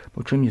chrztu.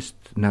 Bo czym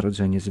jest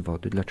narodzenie z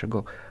wody?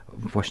 Dlaczego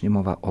właśnie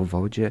mowa o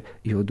wodzie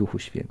i o Duchu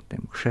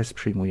Świętym? Chrzest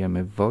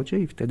przyjmujemy w wodzie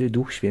i wtedy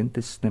Duch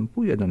Święty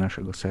zstępuje do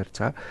naszego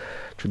serca,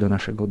 czy do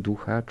naszego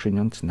ducha,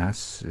 czyniąc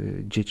nas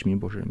dziećmi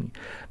Bożymi.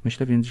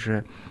 Myślę więc,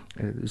 że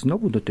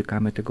znowu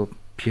dotykamy tego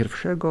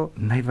pierwszego,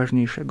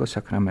 najważniejszego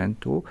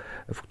sakramentu,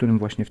 w którym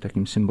właśnie w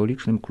takim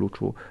symbolicznym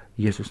kluczu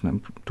Jezus nam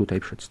tutaj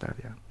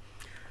przedstawia.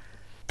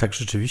 Tak,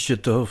 rzeczywiście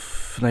to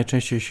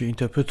najczęściej się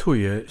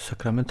interpretuje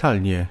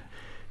sakramentalnie.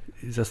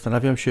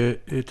 Zastanawiam się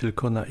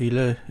tylko, na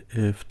ile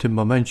w tym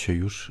momencie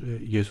już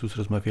Jezus,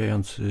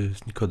 rozmawiając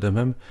z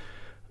Nikodemem,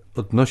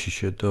 odnosi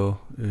się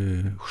do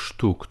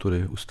chrztu,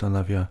 który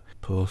ustanawia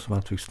po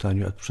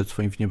zmartwychwstaniu, a przed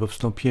swoim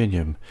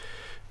wniebowstąpieniem.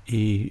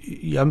 I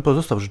ja bym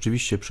pozostał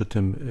rzeczywiście przy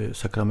tym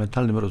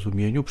sakramentalnym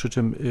rozumieniu, przy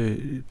czym,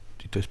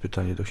 i to jest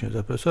pytanie do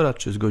księdza profesora,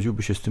 czy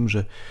zgodziłby się z tym,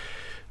 że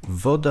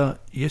woda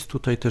jest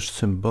tutaj też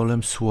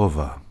symbolem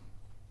słowa.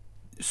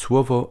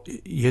 Słowo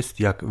jest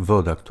jak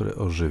woda, która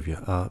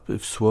ożywia, a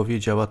w słowie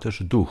działa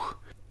też duch.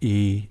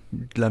 I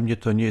dla mnie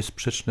to nie jest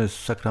sprzeczne z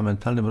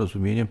sakramentalnym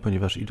rozumieniem,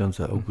 ponieważ idąc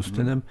za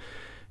Augustynem,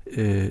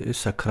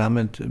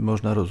 sakrament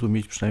można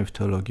rozumieć, przynajmniej w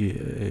teologii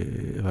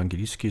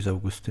ewangelickiej z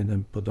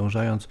Augustynem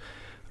podążając,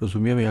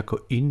 rozumiemy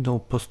jako inną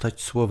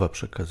postać słowa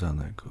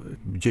przekazanego,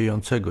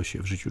 dziejącego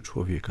się w życiu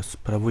człowieka,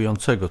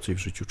 sprawującego coś w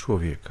życiu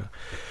człowieka.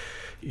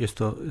 Jest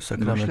to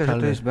sakramentalne. Myślę,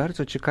 że to jest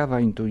bardzo ciekawa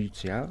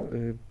intuicja,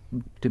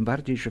 tym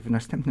bardziej, że w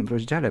następnym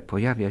rozdziale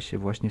pojawia się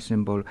właśnie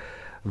symbol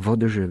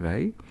wody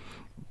żywej.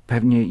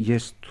 Pewnie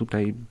jest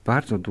tutaj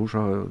bardzo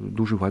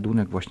duży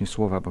ładunek właśnie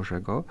Słowa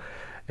Bożego,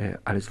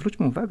 ale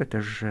zwróćmy uwagę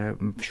też, że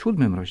w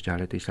 7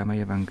 rozdziale tej samej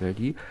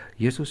Ewangelii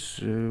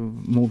Jezus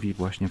mówi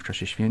właśnie w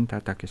czasie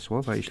święta takie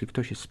słowa: jeśli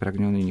ktoś jest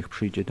spragniony, niech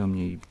przyjdzie do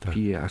mnie i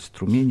pije, a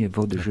strumienie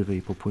wody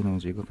żywej popłyną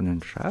z jego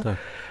wnętrza. Tak.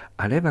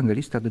 Ale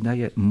ewangelista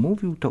dodaje,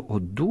 mówił to o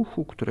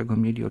duchu, którego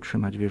mieli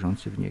otrzymać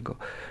wierzący w niego.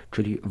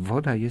 Czyli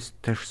woda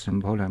jest też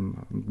symbolem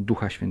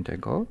Ducha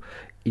Świętego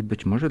i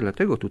być może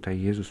dlatego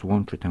tutaj Jezus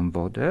łączy tę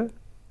wodę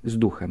z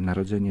duchem,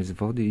 narodzenie z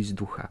wody i z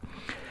ducha.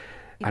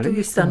 Ale tu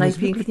jest ta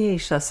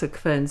najpiękniejsza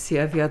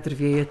sekwencja. Wiatr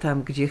wieje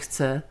tam, gdzie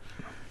chce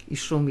i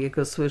szum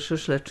jego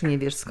słyszysz, lecz nie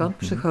wiesz skąd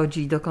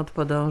przychodzi i dokąd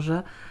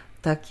podąża.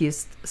 Tak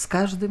jest z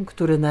każdym,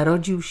 który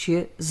narodził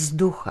się z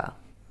ducha.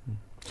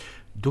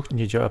 Duch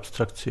nie działa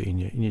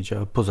abstrakcyjnie i nie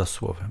działa poza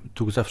słowem.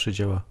 Duch zawsze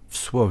działa w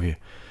słowie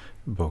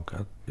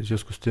Boga. W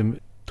związku z tym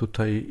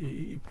tutaj,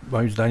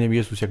 moim zdaniem,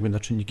 Jezus jakby na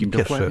czynniki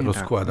pierwsze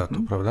rozkłada to,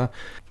 prawda?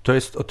 To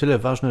jest o tyle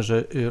ważne,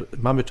 że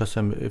mamy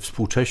czasem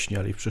współcześnie,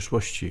 ale i w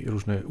przyszłości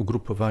różne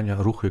ugrupowania,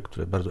 ruchy,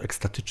 które bardzo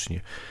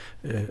ekstatycznie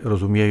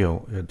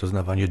rozumieją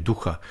doznawanie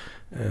ducha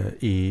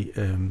i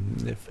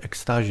w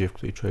ekstazie, w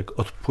której człowiek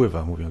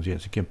odpływa, mówiąc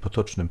językiem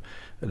potocznym,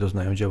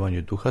 doznają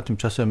działanie ducha.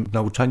 Tymczasem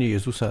nauczanie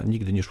Jezusa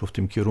nigdy nie szło w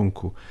tym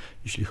kierunku,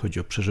 jeśli chodzi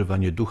o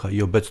przeżywanie ducha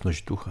i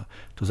obecność ducha.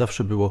 To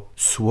zawsze było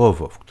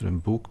słowo, w którym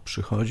Bóg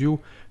przychodził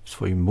w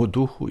swoim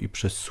duchu i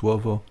przez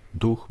słowo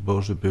Duch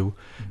Boży był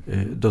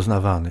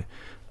doznawany.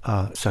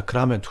 A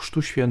sakrament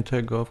Chrztu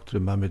Świętego, w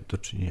którym mamy do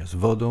czynienia z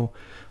wodą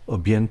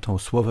objętą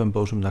Słowem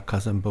Bożym,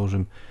 nakazem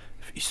Bożym,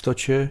 w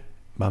istocie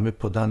mamy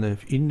podane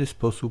w inny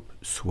sposób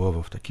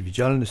słowo, w taki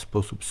widzialny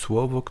sposób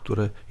słowo,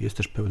 które jest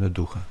też pełne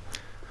ducha.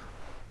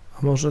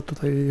 A może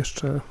tutaj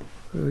jeszcze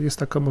jest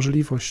taka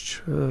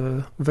możliwość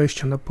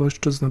wejścia na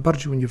płaszczyznę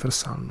bardziej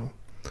uniwersalną.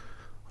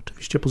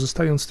 Oczywiście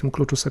pozostając w tym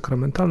kluczu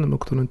sakramentalnym, o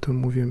którym tu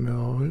mówimy,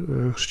 o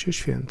Chrzcie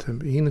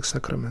Świętym i innych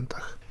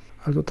sakramentach.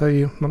 Ale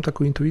tutaj mam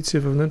taką intuicję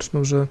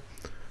wewnętrzną, że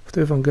w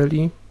tej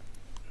Ewangelii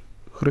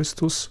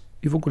Chrystus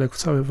i w ogóle jak w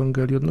całej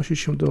Ewangelii odnosi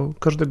się do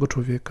każdego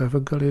człowieka.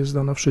 Ewangelia jest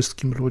dana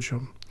wszystkim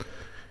ludziom.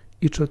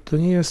 I czy to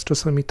nie jest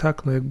czasami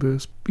tak, no jakby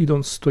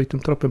idąc tutaj tym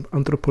tropem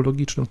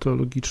antropologicznym,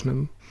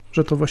 teologicznym,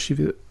 że to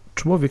właściwie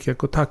człowiek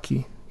jako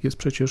taki jest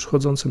przecież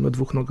chodzącym na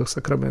 2 nogach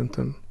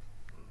sakramentem.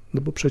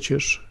 No bo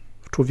przecież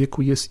w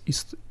człowieku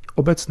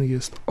obecny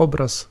jest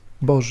obraz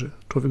Boży.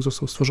 Człowiek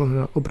został stworzony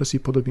na obraz i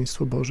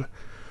podobieństwo Boże.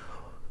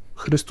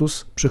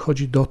 Chrystus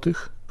przychodzi do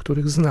tych,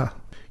 których zna.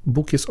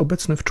 Bóg jest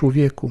obecny w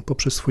człowieku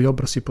poprzez swój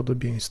obraz i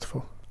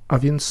podobieństwo. A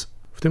więc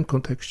w tym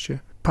kontekście,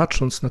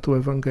 patrząc na tę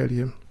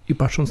Ewangelię i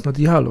patrząc na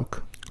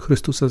dialog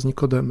Chrystusa z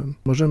Nikodemem,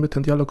 możemy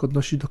ten dialog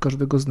odnosić do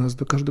każdego z nas,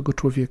 do każdego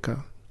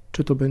człowieka.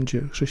 Czy to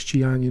będzie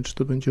chrześcijanin, czy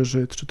to będzie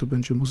Żyd, czy to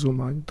będzie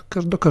muzułmanin,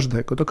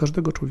 do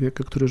każdego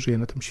człowieka, który żyje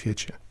na tym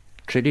świecie.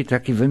 Czyli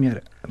taki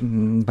wymiar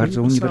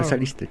bardzo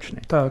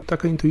uniwersalistyczny. Tak,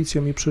 taka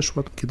intuicja mi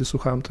przyszła, kiedy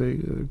słuchałem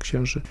tej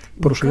księży,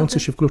 poruszającej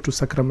się w kluczu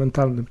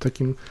sakramentalnym,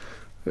 takim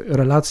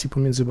relacji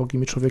pomiędzy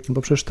Bogiem i człowiekiem,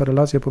 bo przecież ta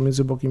relacja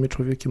pomiędzy Bogiem i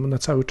człowiekiem ona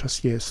cały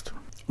czas jest.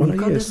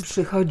 Nikodem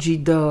przychodzi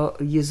do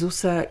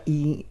Jezusa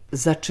i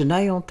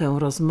zaczynają tę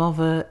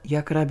rozmowę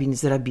jak rabin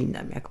z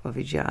rabinem, jak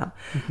powiedziałam.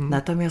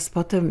 Natomiast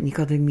potem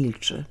Nikodem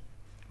milczy.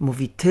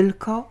 Mówi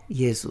tylko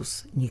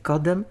Jezus.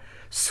 Nikodem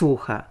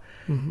słucha.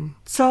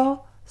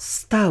 Co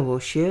stało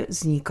się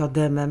z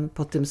Nikodemem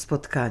po tym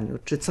spotkaniu?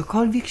 Czy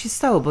cokolwiek się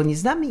stało? Bo nie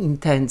znamy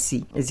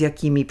intencji, z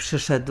jakimi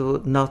przyszedł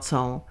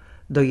nocą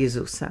do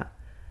Jezusa.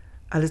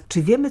 Ale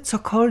czy wiemy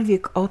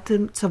cokolwiek o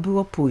tym, co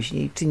było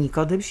później? Czy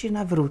Nikodem się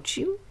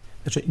nawrócił?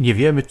 Znaczy, nie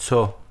wiemy,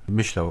 co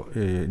myślał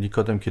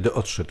Nikodem, kiedy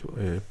odszedł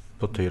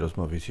po tej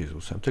rozmowie z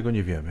Jezusem. Tego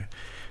nie wiemy.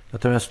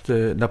 Natomiast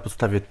na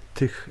podstawie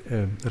tych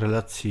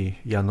relacji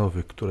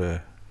Janowych, które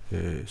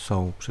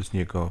są przez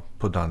niego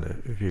podane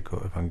w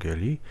jego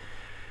Ewangelii,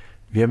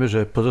 wiemy,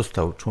 że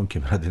pozostał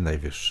członkiem Rady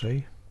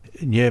Najwyższej.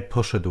 Nie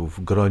poszedł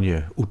w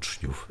gronie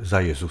uczniów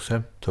za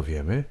Jezusem, to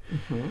wiemy.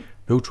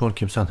 Był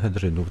członkiem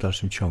Sanhedrynu w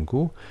dalszym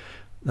ciągu.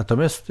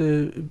 Natomiast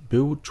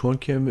był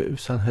członkiem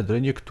w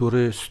Sanhedrynie,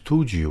 który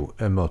studził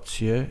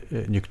emocje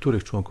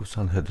niektórych członków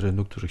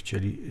Sanhedrynu, którzy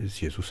chcieli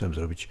z Jezusem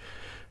zrobić,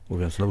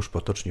 mówiąc znowuż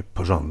potocznie,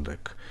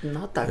 porządek.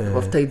 No tak,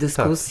 bo w tej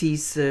dyskusji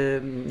z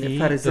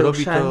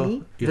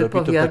faryzeuszami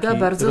wypowiada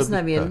bardzo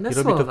znamienne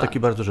słowa. I robi to w taki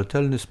bardzo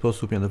rzetelny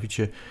sposób,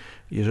 mianowicie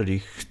jeżeli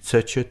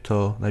chcecie,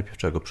 to najpierw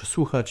trzeba go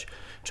przesłuchać,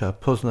 trzeba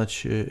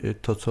poznać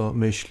to, co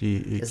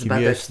myśli,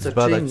 kim jest,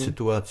 zbadać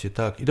sytuację,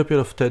 tak, i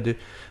dopiero wtedy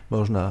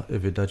można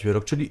wydać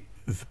wyrok. Czyli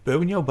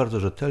wypełniał bardzo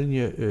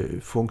rzetelnie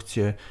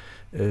funkcję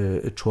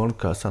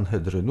członka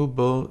Sanhedrynu,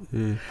 bo...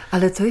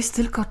 Ale to jest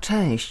tylko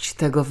część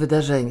tego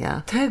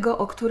wydarzenia, tego,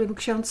 o którym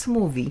ksiądz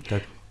mówi.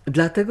 Tak.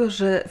 Dlatego,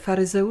 że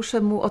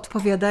faryzeusze mu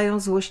odpowiadają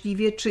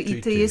złośliwie, czy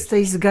i ty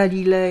jesteś z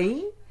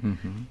Galilei?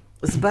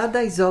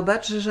 Zbadaj,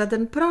 zobacz, że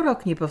żaden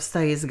prorok nie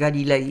powstaje z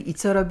Galilei. I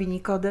co robi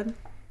Nikodem?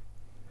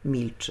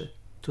 Milczy.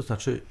 To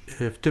znaczy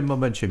w tym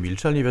momencie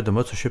milczy, ale nie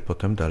wiadomo, co się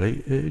potem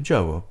dalej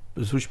działo.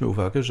 Zwróćmy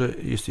uwagę, że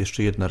jest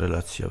jeszcze jedna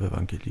relacja w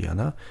Ewangelii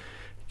Jana,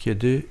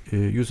 kiedy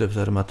Józef z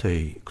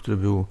Armatei, który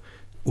był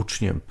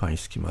uczniem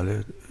pańskim,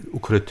 ale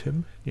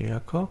ukrytym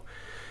niejako,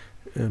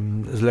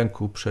 z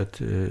lęku przed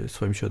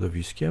swoim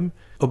środowiskiem,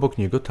 obok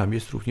niego tam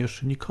jest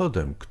również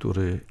Nikodem,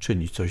 który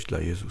czyni coś dla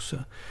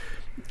Jezusa.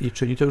 I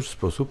czyni to już w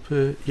sposób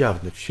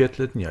jawny, w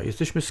świetle dnia.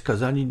 Jesteśmy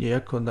skazani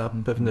niejako na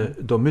pewne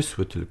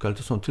domysły tylko, ale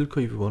to są tylko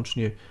i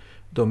wyłącznie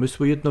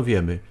domysły. Jedno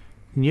wiemy,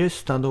 nie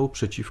stanął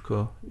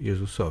przeciwko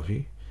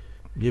Jezusowi,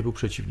 nie był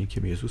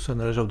przeciwnikiem Jezusa,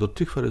 należał do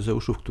tych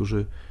faryzeuszów,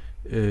 którzy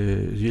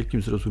z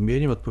wielkim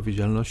zrozumieniem,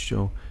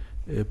 odpowiedzialnością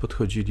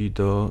podchodzili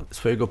do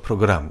swojego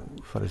programu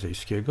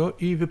faryzejskiego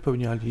i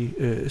wypełniali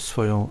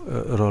swoją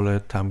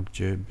rolę tam,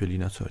 gdzie byli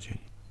na co dzień.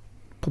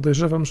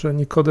 Podejrzewam, że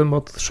Nikodem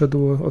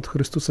odszedł od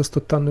Chrystusa z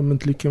totalnym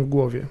mętlikiem w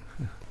głowie.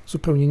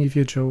 Zupełnie nie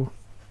wiedział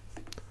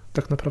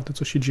tak naprawdę,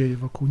 co się dzieje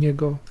wokół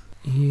niego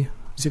i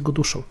z jego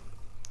duszą,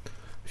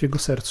 w jego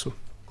sercu.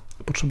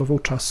 Potrzebował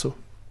czasu.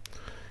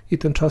 I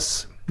ten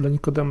czas dla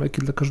Nikodema, jak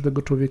i dla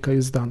każdego człowieka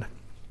jest dany.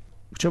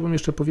 Chciałbym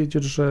jeszcze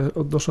powiedzieć, że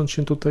odnosząc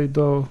się tutaj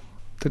do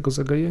tego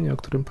zagajenia, o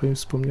którym Pani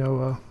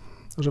wspomniała,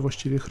 że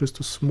właściwie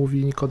Chrystus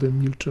mówi, Nikodem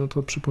milczy, no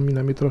to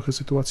przypomina mi trochę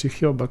sytuację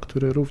Hioba,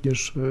 który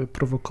również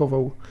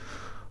prowokował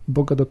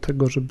Boga do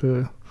tego,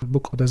 żeby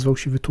Bóg odezwał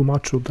się,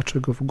 wytłumaczył,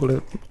 dlaczego w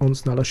ogóle on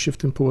znalazł się w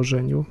tym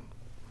położeniu.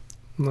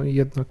 No i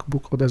jednak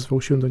Bóg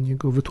odezwał się do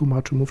niego,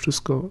 wytłumaczył mu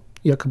wszystko,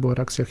 jaka była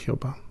reakcja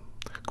Hioba.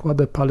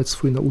 Kładę palec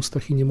swój na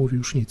ustach i nie mówi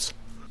już nic.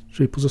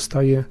 Czyli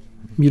pozostaje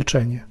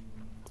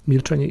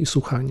milczenie i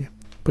słuchanie,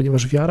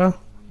 ponieważ wiara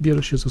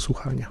bierze się ze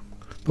słuchania.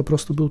 Po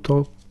prostu był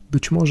to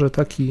być może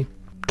taki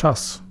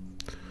czas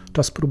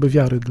próby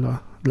wiary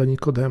dla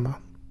Nikodema.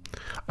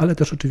 Ale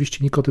też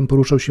oczywiście Nikodem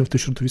poruszał się w tym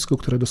środowisku,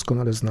 które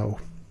doskonale znał.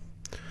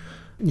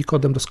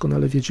 Nikodem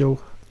doskonale wiedział,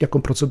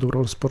 jaką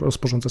procedurą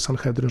rozporządza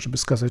Sanhedryn, żeby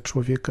skazać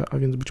człowieka, a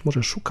więc być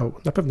może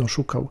na pewno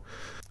szukał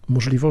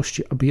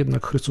możliwości, aby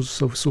jednak Chrystus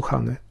został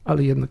wysłuchany,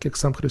 ale jednak jak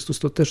sam Chrystus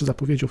to też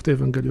zapowiedział w tej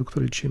Ewangelii, o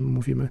której dzisiaj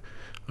mówimy,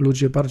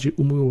 ludzie bardziej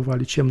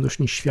umiłowali ciemność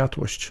niż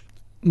światłość.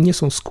 Nie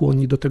są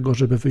skłonni do tego,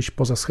 żeby wyjść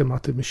poza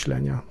schematy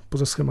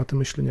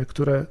myślenia,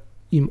 które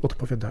im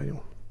odpowiadają.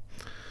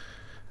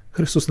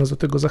 Chrystus nas do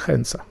tego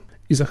zachęca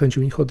i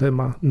zachęcił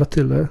Nikodema na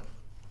tyle,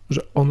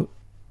 że on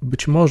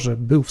być może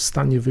był w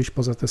stanie wyjść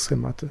poza te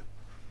schematy,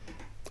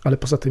 ale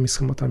poza tymi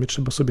schematami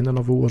trzeba sobie na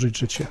nowo ułożyć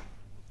życie.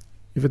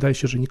 I wydaje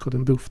się, że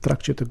Nikodem był w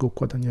trakcie tego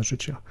układania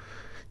życia.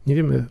 Nie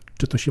wiemy,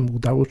 czy to się mu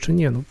udało, czy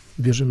nie. No,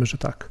 wierzymy, że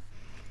tak.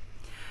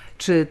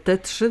 Czy te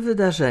 3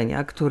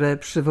 wydarzenia, które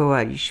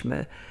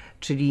przywołaliśmy,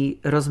 czyli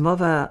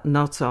rozmowa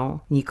nocą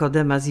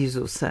Nikodema z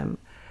Jezusem,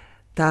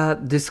 ta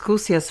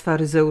dyskusja z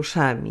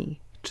faryzeuszami,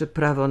 czy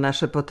prawo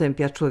nasze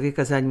potępia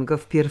człowieka, zanim go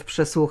wpierw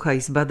przesłucha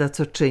i zbada,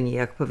 co czyni,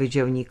 jak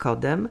powiedział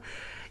Nikodem.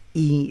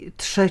 I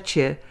 3,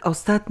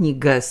 ostatni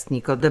gest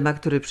Nikodema,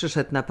 który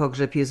przyszedł na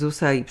pogrzeb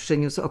Jezusa i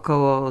przyniósł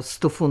około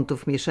 100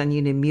 funtów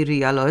mieszaniny miry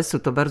i aloesu,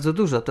 to bardzo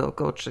dużo, to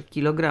około 3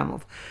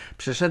 kilogramów.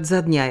 Przyszedł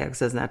za dnia, jak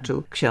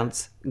zaznaczył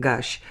ksiądz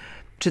Gaś.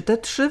 Czy te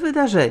 3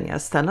 wydarzenia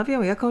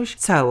stanowią jakąś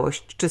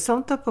całość? Czy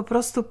są to po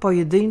prostu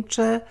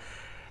pojedyncze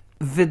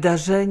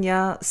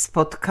wydarzenia,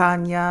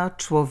 spotkania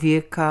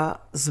człowieka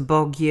z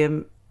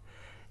Bogiem?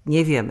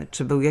 Nie wiemy,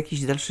 czy był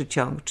jakiś dalszy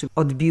ciąg, czy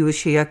odbiły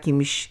się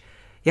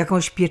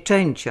jakąś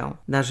pieczęcią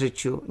na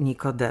życiu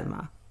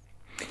Nikodema.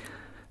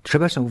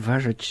 Trzeba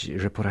zauważyć,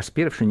 że po raz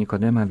pierwszy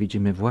Nikodema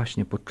widzimy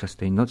właśnie podczas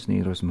tej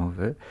nocnej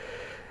rozmowy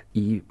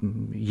i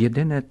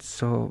jedyne,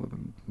 co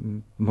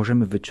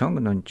możemy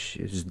wyciągnąć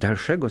z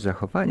dalszego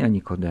zachowania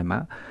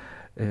Nikodema,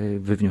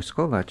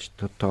 wywnioskować,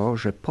 to,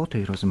 że po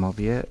tej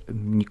rozmowie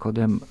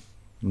Nikodem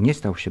nie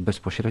stał się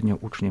bezpośrednio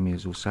uczniem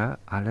Jezusa,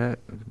 ale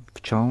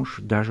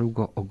wciąż darzył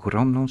go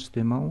ogromną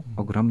stymą,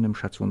 ogromnym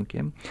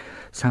szacunkiem.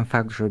 Sam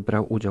fakt, że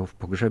brał udział w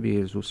pogrzebie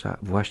Jezusa,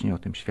 właśnie o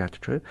tym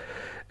świadczy,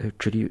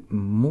 czyli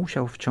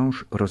musiał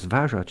wciąż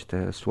rozważać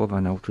te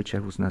słowa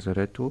nauczycielu z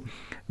Nazaretu,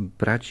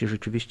 brać je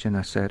rzeczywiście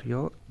na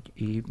serio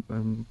i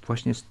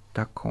właśnie z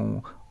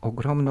taką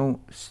ogromną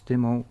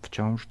stymą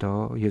wciąż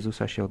do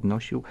Jezusa się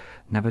odnosił,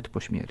 nawet po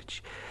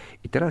śmierci.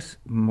 I teraz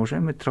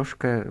możemy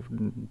troszkę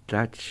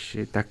dać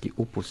taki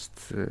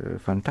upust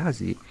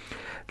fantazji,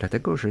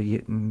 dlatego że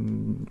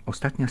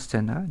ostatnia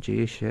scena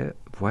dzieje się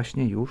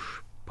właśnie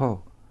już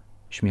po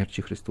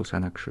śmierci Chrystusa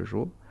na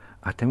krzyżu,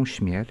 a tę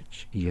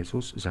śmierć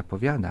Jezus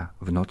zapowiada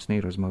w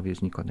nocnej rozmowie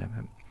z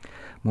Nikodemem.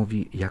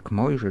 Mówi, jak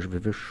Mojżesz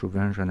wywyższył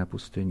węża na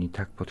pustyni,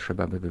 tak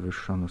potrzeba, by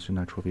wywyższono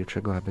Syna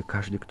Człowieczego, aby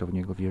każdy, kto w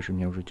Niego wierzy,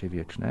 miał życie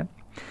wieczne.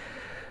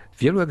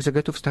 Wielu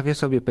egzegetów stawia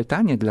sobie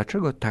pytanie,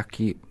 dlaczego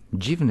taki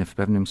dziwny w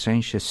pewnym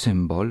sensie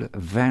symbol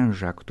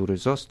węża, który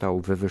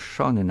został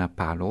wywyższony na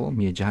palu,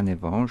 miedziany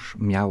wąż,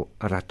 miał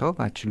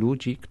ratować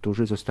ludzi,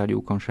 którzy zostali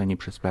ukąszeni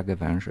przez plagę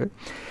węży.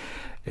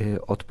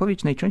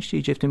 Odpowiedź najczęściej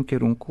idzie w tym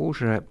kierunku,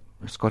 że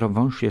skoro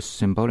wąż jest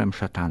symbolem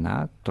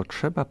szatana, to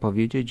trzeba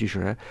powiedzieć,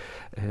 że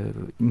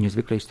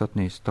niezwykle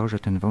istotne jest to, że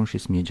ten wąż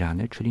jest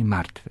miedziany, czyli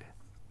martwy.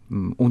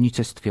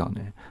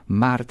 unicestwiony,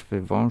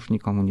 martwy, wąż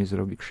nikomu nie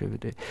zrobi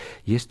krzywdy.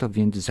 Jest to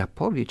więc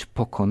zapowiedź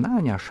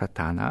pokonania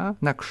szatana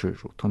na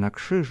krzyżu. To na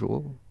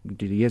krzyżu,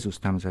 gdy Jezus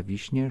tam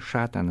zawiśnie,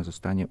 szatan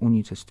zostanie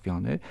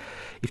unicestwiony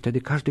i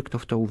wtedy każdy, kto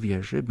w to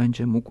uwierzy,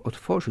 będzie mógł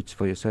otworzyć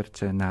swoje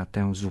serce na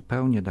tę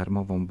zupełnie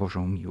darmową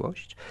Bożą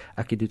miłość,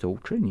 a kiedy to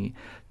uczyni,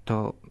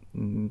 to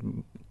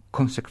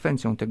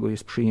konsekwencją tego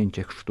jest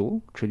przyjęcie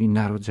chrztu, czyli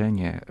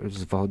narodzenie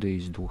z wody i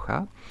z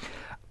ducha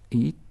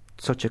i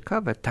co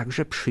ciekawe,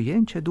 także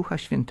przyjęcie Ducha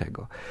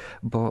Świętego,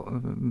 bo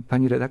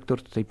pani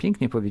redaktor tutaj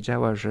pięknie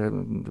powiedziała, że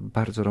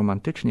bardzo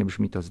romantycznie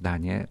brzmi to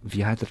zdanie: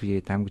 wiatr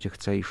wieje tam, gdzie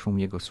chce i szum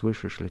jego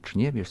słyszysz, lecz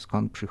nie wiesz,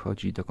 skąd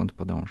przychodzi i dokąd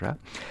podąża.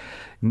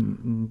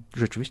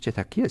 Rzeczywiście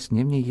tak jest,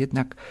 niemniej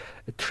jednak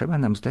trzeba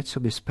nam zdać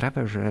sobie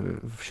sprawę, że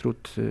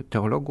wśród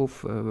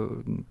teologów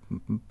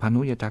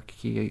panuje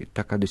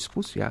taka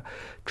dyskusja,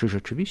 czy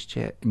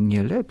rzeczywiście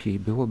nie lepiej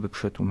byłoby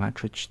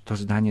przetłumaczyć to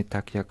zdanie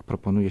tak, jak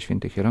proponuje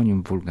święty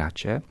Hieronim w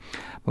Wulgacie,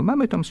 bo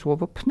mamy tam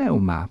słowo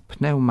pneuma.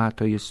 Pneuma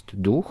to jest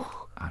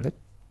duch, ale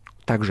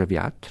także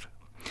wiatr.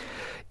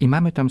 I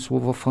mamy tam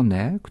słowo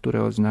phone,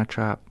 które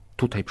oznacza,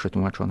 tutaj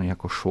przetłumaczone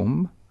jako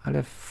szum,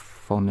 ale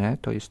phone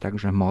to jest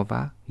także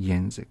mowa,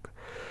 język.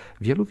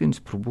 Wielu więc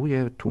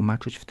próbuje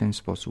tłumaczyć w ten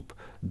sposób: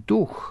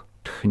 duch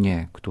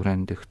tchnie,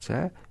 którędy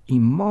chce i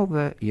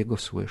mowę jego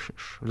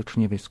słyszysz, lecz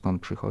nie wiesz,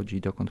 skąd przychodzi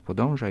i dokąd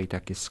podąża, i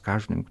tak jest z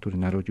każdym, który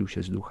narodził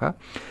się z ducha.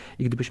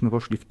 I gdybyśmy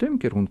poszli w tym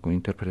kierunku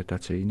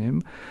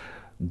interpretacyjnym,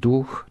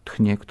 duch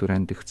tchnie,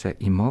 którędy chce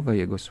i mowę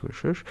jego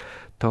słyszysz,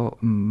 to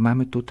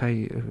mamy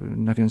tutaj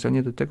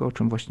nawiązanie do tego, o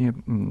czym właśnie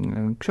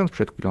ksiądz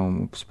przed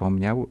chwilą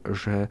wspomniał,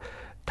 że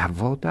ta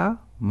woda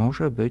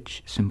może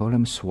być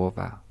symbolem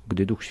słowa.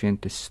 Gdy Duch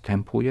Święty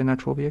zstępuje na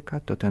człowieka,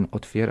 to ten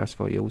otwiera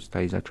swoje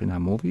usta i zaczyna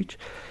mówić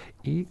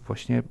i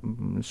właśnie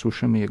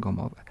słyszymy jego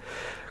mowę.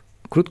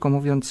 Krótko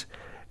mówiąc,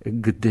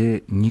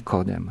 gdy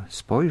Nikodem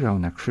spojrzał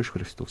na krzyż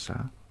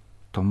Chrystusa,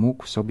 to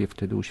mógł sobie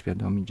wtedy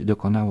uświadomić,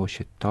 dokonało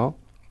się to,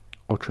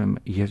 o czym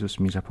Jezus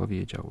mi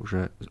zapowiedział,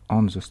 że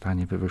On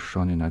zostanie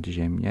wywyższony nad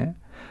ziemię,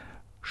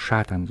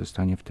 szatan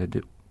zostanie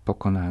wtedy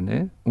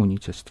pokonany,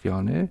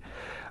 unicestwiony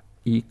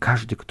i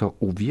każdy, kto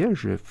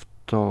uwierzy w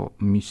to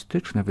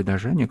mistyczne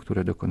wydarzenie,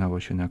 które dokonało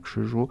się na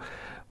krzyżu,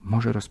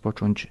 może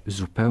rozpocząć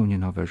zupełnie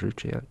nowe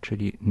życie,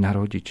 czyli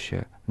narodzić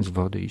się z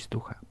wody i z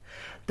ducha.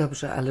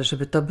 Dobrze, ale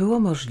żeby to było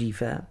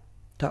możliwe,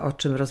 to o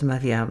czym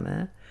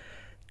rozmawiamy,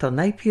 to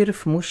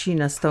najpierw musi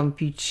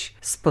nastąpić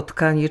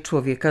spotkanie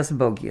człowieka z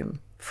Bogiem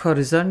w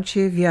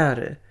horyzoncie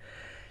wiary.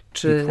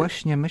 I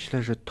właśnie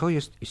myślę, że to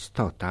jest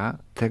istota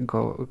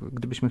tego,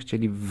 gdybyśmy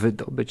chcieli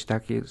wydobyć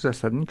takie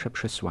zasadnicze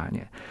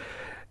przesłanie.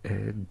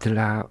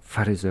 Dla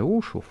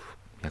faryzeuszów,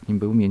 jakim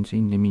był między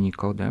innymi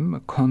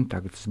Nikodem,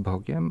 kontakt z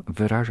Bogiem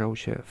wyrażał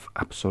się w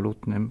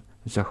absolutnym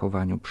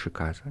zachowaniu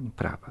przykazań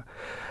prawa.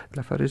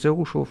 Dla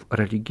faryzeuszów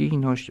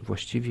religijność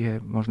właściwie,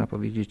 można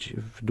powiedzieć,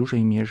 w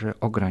dużej mierze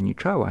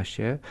ograniczała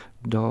się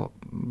do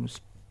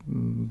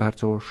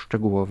bardzo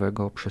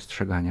szczegółowego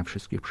przestrzegania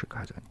wszystkich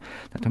przykazań.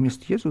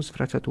 Natomiast Jezus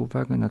zwraca tu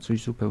uwagę na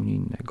coś zupełnie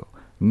innego.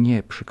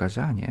 Nie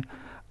przykazanie,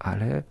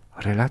 ale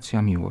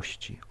relacja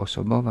miłości,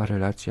 osobowa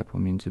relacja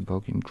pomiędzy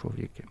Bogiem i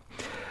człowiekiem.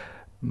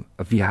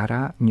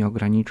 Wiara nie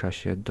ogranicza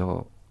się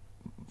do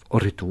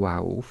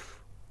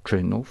rytuałów,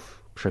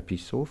 czynów,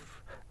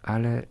 przepisów,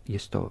 ale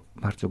jest to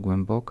bardzo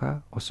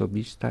głęboka,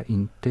 osobista,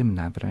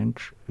 intymna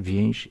wręcz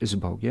więź z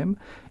Bogiem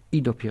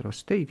i dopiero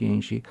z tej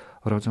więzi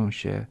rodzą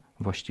się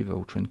właściwe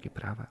uczynki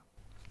prawa.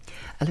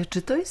 Ale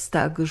czy to jest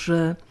tak,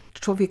 że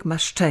człowiek ma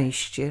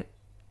szczęście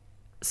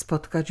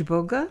spotkać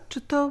Boga,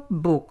 czy to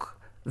Bóg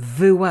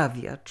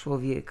wyławia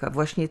człowieka,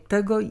 właśnie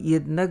tego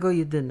jednego,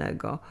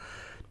 jedynego?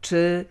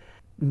 Czy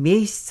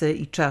miejsce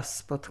i czas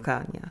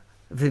spotkania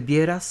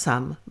wybiera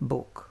sam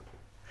Bóg?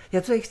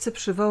 Ja tutaj chcę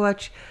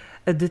przywołać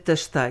Edytę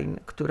Stein,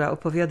 która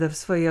opowiada w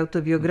swojej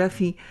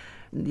autobiografii,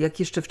 jak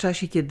jeszcze w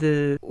czasie,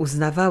 kiedy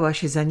uznawała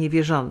się za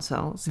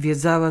niewierzącą,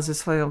 zwiedzała ze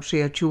swoją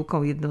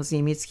przyjaciółką jedną z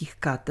niemieckich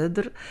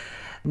katedr.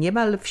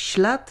 Niemal w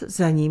ślad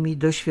za nimi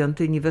do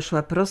świątyni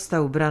weszła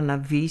prosta, ubrana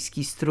w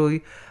wiejski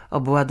strój,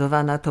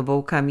 obładowana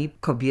tobołkami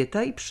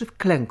kobieta i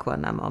przyklękła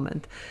na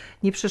moment.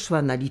 Nie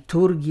przyszła na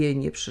liturgię,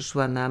 nie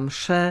przyszła na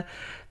mszę,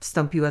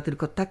 wstąpiła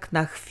tylko tak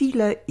na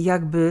chwilę,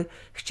 jakby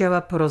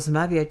chciała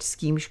porozmawiać z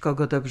kimś,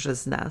 kogo dobrze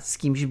zna, z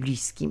kimś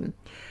bliskim.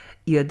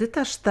 I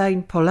Edyta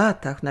Stein po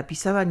latach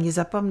napisała: nie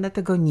zapomnę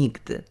tego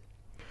nigdy.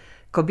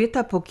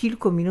 Kobieta po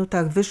kilku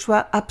minutach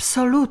wyszła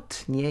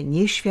absolutnie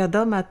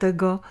nieświadoma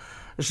tego,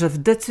 że w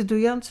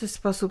decydujący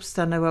sposób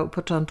stanęła u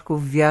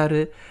początków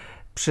wiary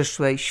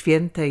przyszłej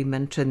świętej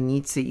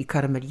męczennicy i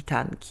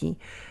karmelitanki.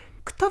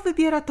 Kto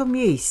wybiera to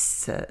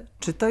miejsce?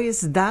 Czy to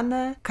jest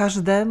dane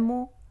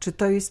każdemu? Czy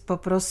to jest po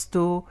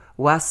prostu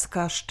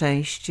łaska,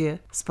 szczęście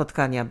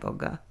spotkania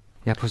Boga?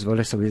 Ja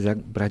pozwolę sobie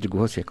zabrać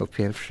głos jako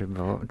pierwszy,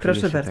 bo Proszę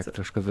czuję się bardzo. tak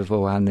troszkę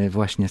wywołany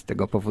właśnie z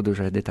tego powodu,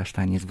 że Edyta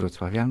Stein jest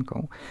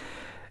wrocławianką.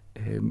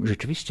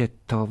 Rzeczywiście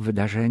to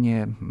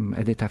wydarzenie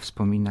Edyta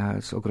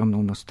wspomina z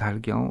ogromną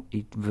nostalgią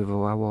i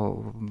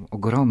wywołało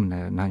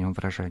ogromne na nią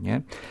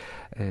wrażenie.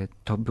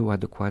 To była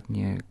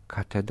dokładnie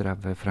katedra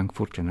we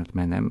Frankfurcie nad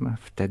Menem.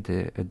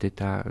 Wtedy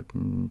Edyta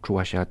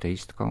czuła się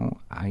ateistką,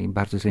 a i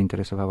bardzo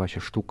zainteresowała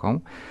się sztuką,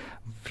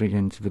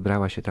 więc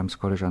wybrała się tam z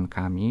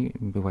koleżankami.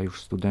 Była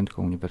już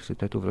studentką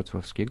Uniwersytetu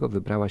Wrocławskiego,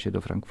 wybrała się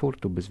do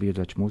Frankfurtu, by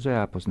zwiedzać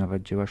muzea,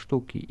 poznawać dzieła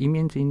sztuki i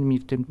między innymi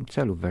w tym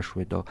celu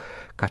weszły do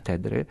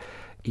katedry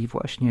i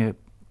właśnie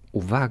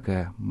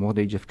uwagę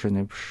młodej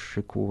dziewczyny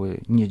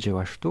przykuły nie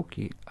dzieła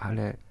sztuki,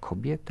 ale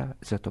kobieta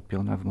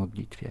zatopiona w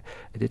modlitwie.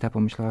 Edyta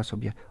pomyślała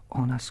sobie,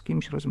 ona z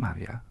kimś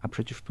rozmawia, a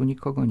przecież tu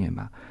nikogo nie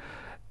ma.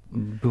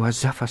 Była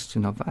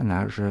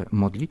zafascynowana, że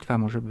modlitwa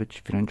może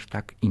być wręcz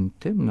tak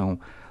intymną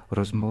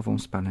rozmową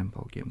z Panem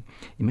Bogiem.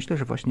 I myślę,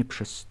 że właśnie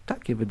przez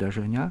takie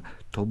wydarzenia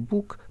to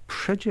Bóg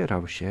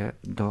przedzierał się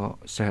do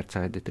serca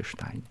Edyty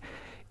Stein.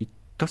 I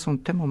to są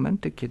te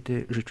momenty,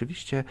 kiedy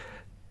rzeczywiście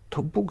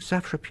to Bóg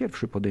zawsze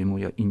pierwszy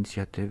podejmuje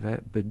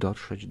inicjatywę, by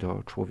dotrzeć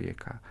do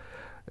człowieka.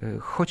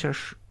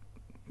 Chociaż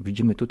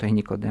widzimy tutaj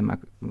Nikodema,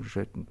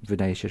 że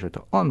wydaje się, że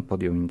to on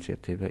podjął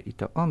inicjatywę i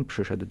to on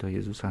przyszedł do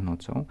Jezusa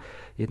nocą,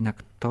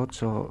 jednak to,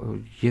 co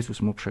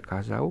Jezus mu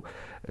przekazał,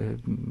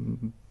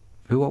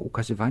 było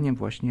ukazywaniem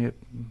właśnie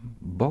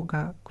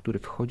Boga, który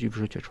wchodzi w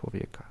życie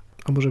człowieka.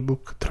 A może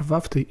Bóg trwa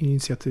w tej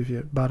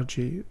inicjatywie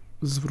bardziej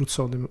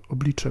zwróconym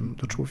obliczem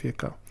do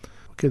człowieka?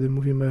 Kiedy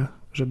mówimy,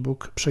 że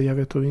Bóg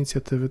przejawia tę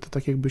inicjatywę, to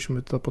tak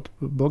jakbyśmy to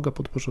Boga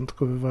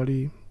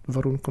podporządkowywali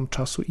warunkom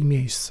czasu i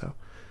miejsca.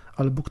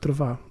 Ale Bóg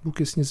trwa, Bóg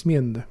jest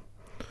niezmienny,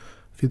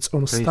 więc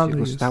On stale jest... To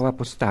jest stała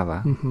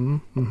postawa.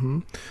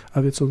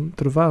 A więc On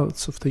trwa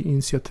w tej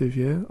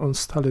inicjatywie, On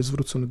stale jest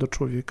zwrócony do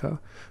człowieka,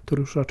 to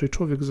już raczej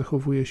człowiek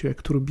zachowuje się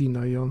jak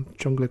turbina i on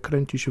ciągle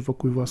kręci się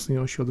wokół własnej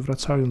osi,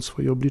 odwracając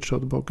swoje oblicze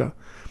od Boga.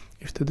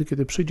 I wtedy,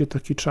 kiedy przyjdzie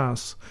taki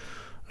czas,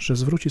 że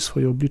zwróci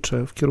swoje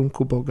oblicze w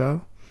kierunku Boga,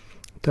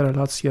 ta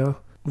relacja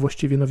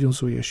właściwie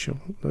nawiązuje się.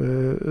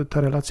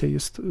 Ta relacja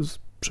jest,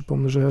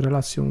 przypomnę, że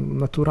relacją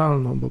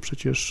naturalną, bo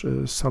przecież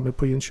same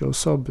pojęcie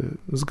osoby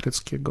z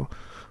greckiego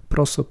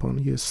prosopon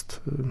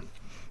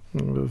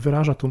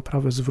wyraża tą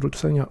prawę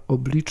zwrócenia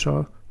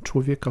oblicza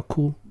człowieka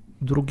ku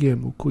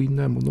drugiemu, ku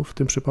innemu. No, w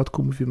tym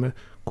przypadku mówimy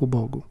ku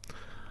Bogu.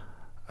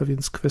 A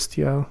więc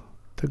kwestia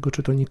tego,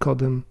 czy to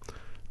Nikodem,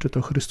 czy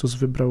to Chrystus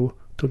wybrał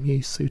to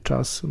miejsce i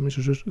czas.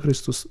 Myślę, że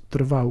Chrystus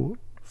trwał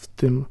w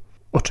tym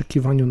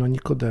oczekiwaniu na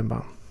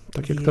Nikodema.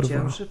 Tak jak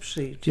trwał.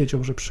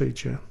 Wiedział, że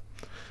przyjdzie.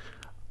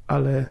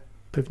 Ale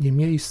pewnie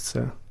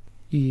miejsce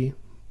i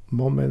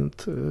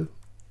moment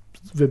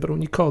wybrał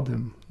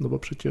Nikodem, no bo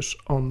przecież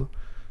on,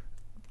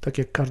 tak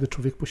jak każdy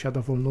człowiek,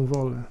 posiada wolną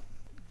wolę.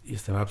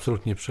 Jestem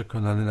absolutnie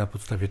przekonany na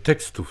podstawie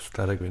tekstów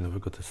Starego i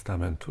Nowego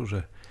Testamentu,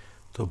 że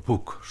to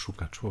Bóg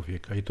szuka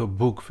człowieka i to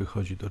Bóg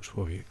wychodzi do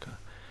człowieka.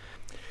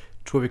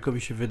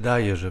 Człowiekowi się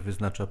wydaje, że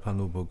wyznacza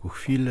Panu Bogu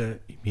chwile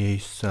i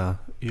miejsca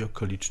i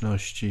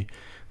okoliczności.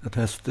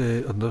 Natomiast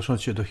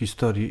odnosząc się do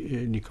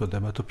historii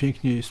Nikodema, to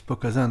pięknie jest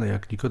pokazane,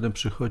 jak Nikodem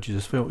przychodzi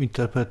ze swoją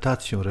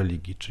interpretacją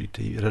religii, czyli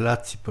tej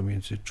relacji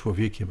pomiędzy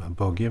człowiekiem a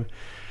Bogiem.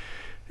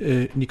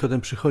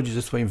 Nikodem przychodzi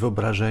ze swoim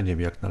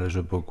wyobrażeniem, jak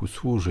należy Bogu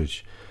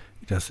służyć.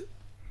 I teraz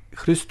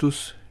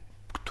Chrystus,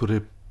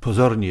 który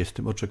pozornie jest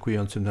tym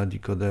oczekującym na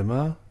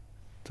Nikodema,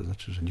 to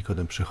znaczy, że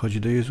Nikodem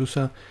przychodzi do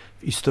Jezusa,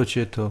 w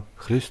istocie to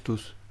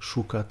Chrystus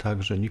szuka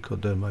także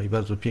Nikodema i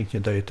bardzo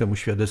pięknie daje temu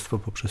świadectwo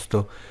poprzez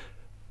to,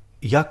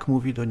 jak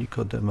mówi do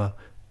Nikodema,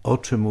 o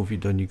czym mówi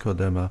do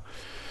Nikodema.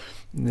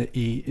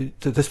 I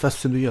to jest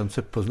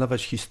fascynujące,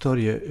 poznawać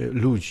historię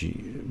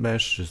ludzi,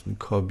 mężczyzn,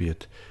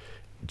 kobiet,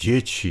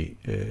 dzieci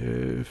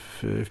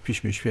w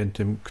Piśmie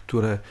Świętym,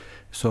 które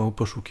są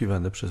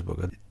poszukiwane przez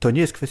Boga. To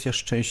nie jest kwestia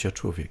szczęścia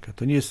człowieka.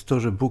 To nie jest to,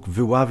 że Bóg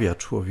wyławia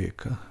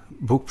człowieka.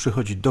 Bóg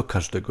przychodzi do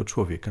każdego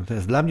człowieka.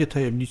 Natomiast dla mnie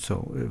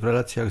tajemnicą w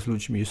relacjach z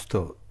ludźmi jest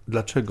to,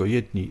 dlaczego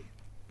jedni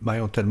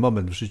mają ten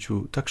moment w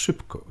życiu tak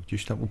szybko,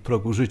 gdzieś tam u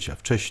progu życia,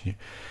 wcześnie,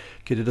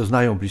 kiedy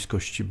doznają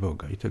bliskości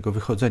Boga i tego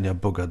wychodzenia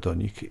Boga do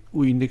nich.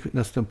 U innych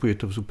następuje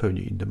to w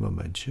zupełnie innym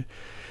momencie.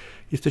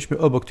 Jesteśmy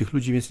obok tych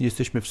ludzi, więc nie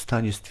jesteśmy w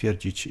stanie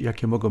stwierdzić,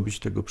 jakie mogą być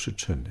tego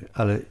przyczyny.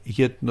 Ale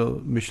jedno,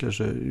 myślę,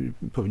 że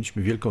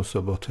powinniśmy Wielką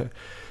Sobotę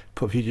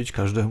powiedzieć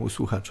każdemu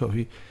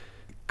słuchaczowi,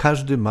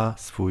 każdy ma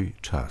swój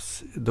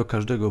czas. Do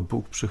każdego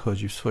Bóg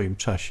przychodzi w swoim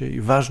czasie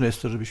i ważne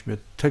jest to, żebyśmy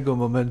tego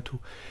momentu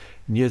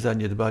nie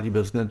zaniedbali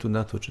bez względu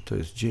na to, czy to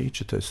jest dzień,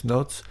 czy to jest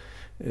noc,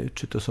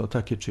 czy to są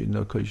takie czy inne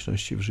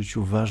okoliczności w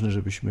życiu. Ważne,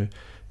 żebyśmy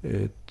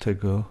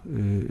tego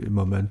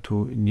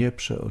momentu nie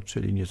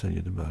przeoczyli, nie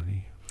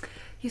zaniedbali.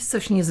 Jest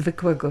coś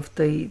niezwykłego w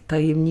tej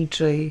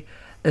tajemniczej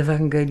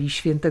Ewangelii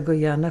Świętego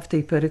Jana, w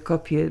tej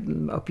perykopie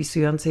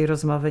opisującej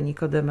rozmowę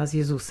Nikodema z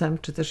Jezusem,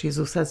 czy też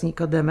Jezusa z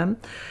Nikodemem.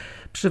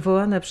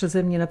 Przywołane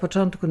przeze mnie na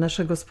początku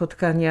naszego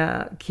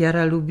spotkania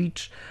Kiara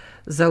Lubicz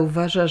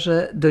zauważa,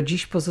 że do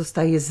dziś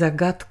pozostaje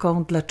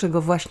zagadką,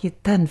 dlaczego właśnie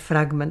ten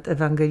fragment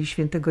Ewangelii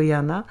Świętego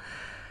Jana,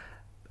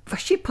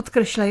 właściwie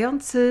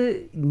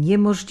podkreślający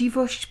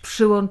niemożliwość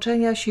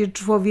przyłączenia się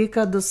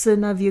człowieka do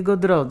Syna w jego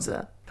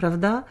drodze,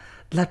 prawda?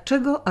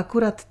 Dlaczego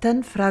akurat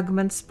ten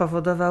fragment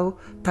spowodował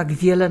tak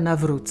wiele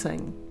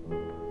nawróceń?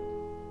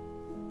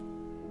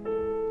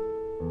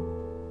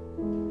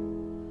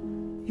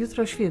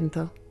 Jutro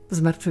święto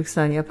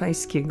Zmartwychwstania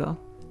Pańskiego.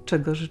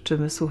 Czego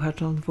życzymy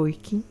słuchaczom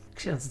Dwójki?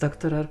 Ksiądz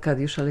dr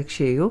Arkadiusz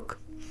Aleksiejuk.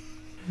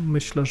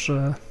 Myślę,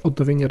 że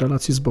odnowienie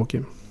relacji z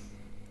Bogiem.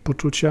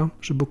 Poczucia,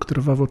 że Bóg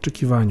trwa w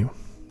oczekiwaniu,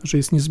 że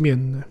jest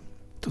niezmienny.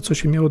 To, co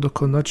się miało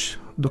dokonać,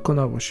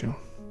 dokonało się,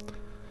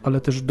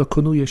 ale też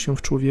dokonuje się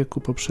w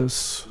człowieku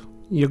poprzez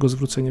jego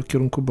zwrócenie w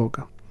kierunku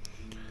Boga.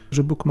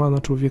 Że Bóg ma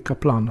na człowieka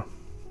plan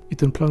i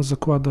ten plan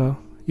zakłada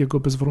jego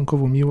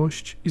bezwarunkową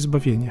miłość i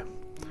zbawienie.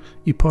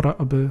 I pora,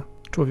 aby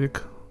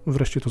człowiek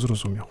wreszcie to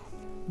zrozumiał.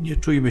 Nie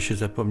czujmy się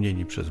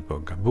zapomnieni przez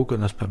Boga. Bóg o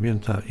nas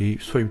pamięta i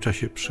w swoim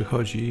czasie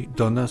przychodzi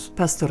do nas.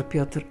 Pastor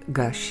Piotr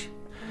Gaś.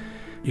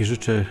 I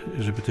życzę,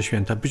 żeby te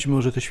święta, być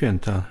może te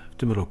święta w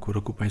tym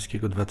roku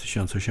pańskiego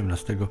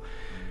 2018,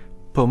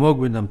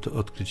 pomogły nam to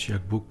odkryć,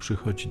 jak Bóg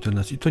przychodzi do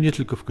nas. I to nie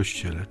tylko w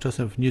Kościele.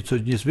 Czasem w nieco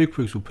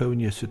niezwykłych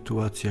zupełnie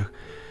sytuacjach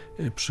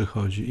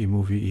przychodzi i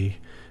mówi, i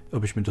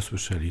obyśmy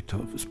dosłyszeli to,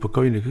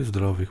 spokojnych,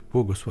 zdrowych,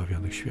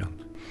 błogosławionych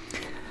świąt.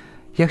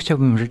 Ja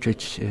chciałbym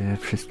życzyć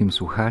wszystkim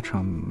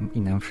słuchaczom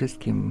i nam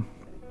wszystkim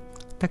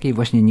takiej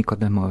właśnie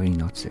nikodemowej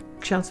nocy.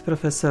 Ksiądz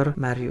profesor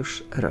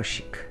Mariusz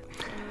Rosik.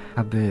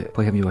 Aby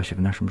pojawiła się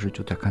w naszym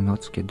życiu taka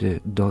noc, kiedy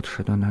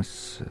dotrze do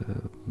nas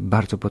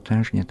bardzo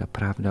potężnie ta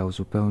prawda o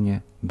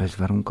zupełnie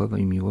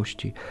bezwarunkowej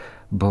miłości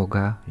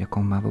Boga,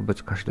 jaką ma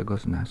wobec każdego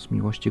z nas.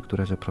 Miłości,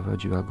 która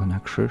zaprowadziła Go na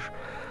krzyż,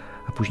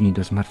 a później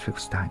do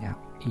zmartwychwstania.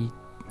 I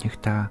niech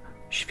ta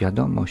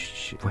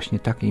świadomość właśnie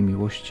takiej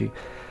miłości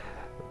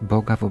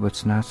Boga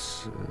wobec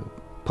nas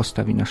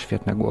postawi nasz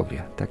świat na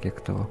głowie, tak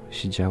jak to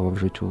się działo w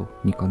życiu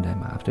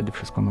Nikodema, a wtedy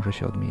wszystko może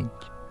się odmienić.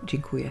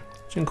 Dziękuję.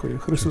 Dziękuję.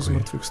 Chrystus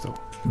zmartwychwstał.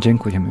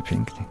 Dziękujemy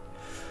pięknie.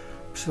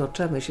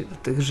 Przyłączamy się do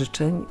tych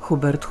życzeń.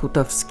 Hubert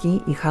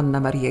Hutowski i Hanna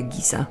Maria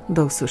Giza.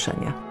 Do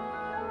usłyszenia.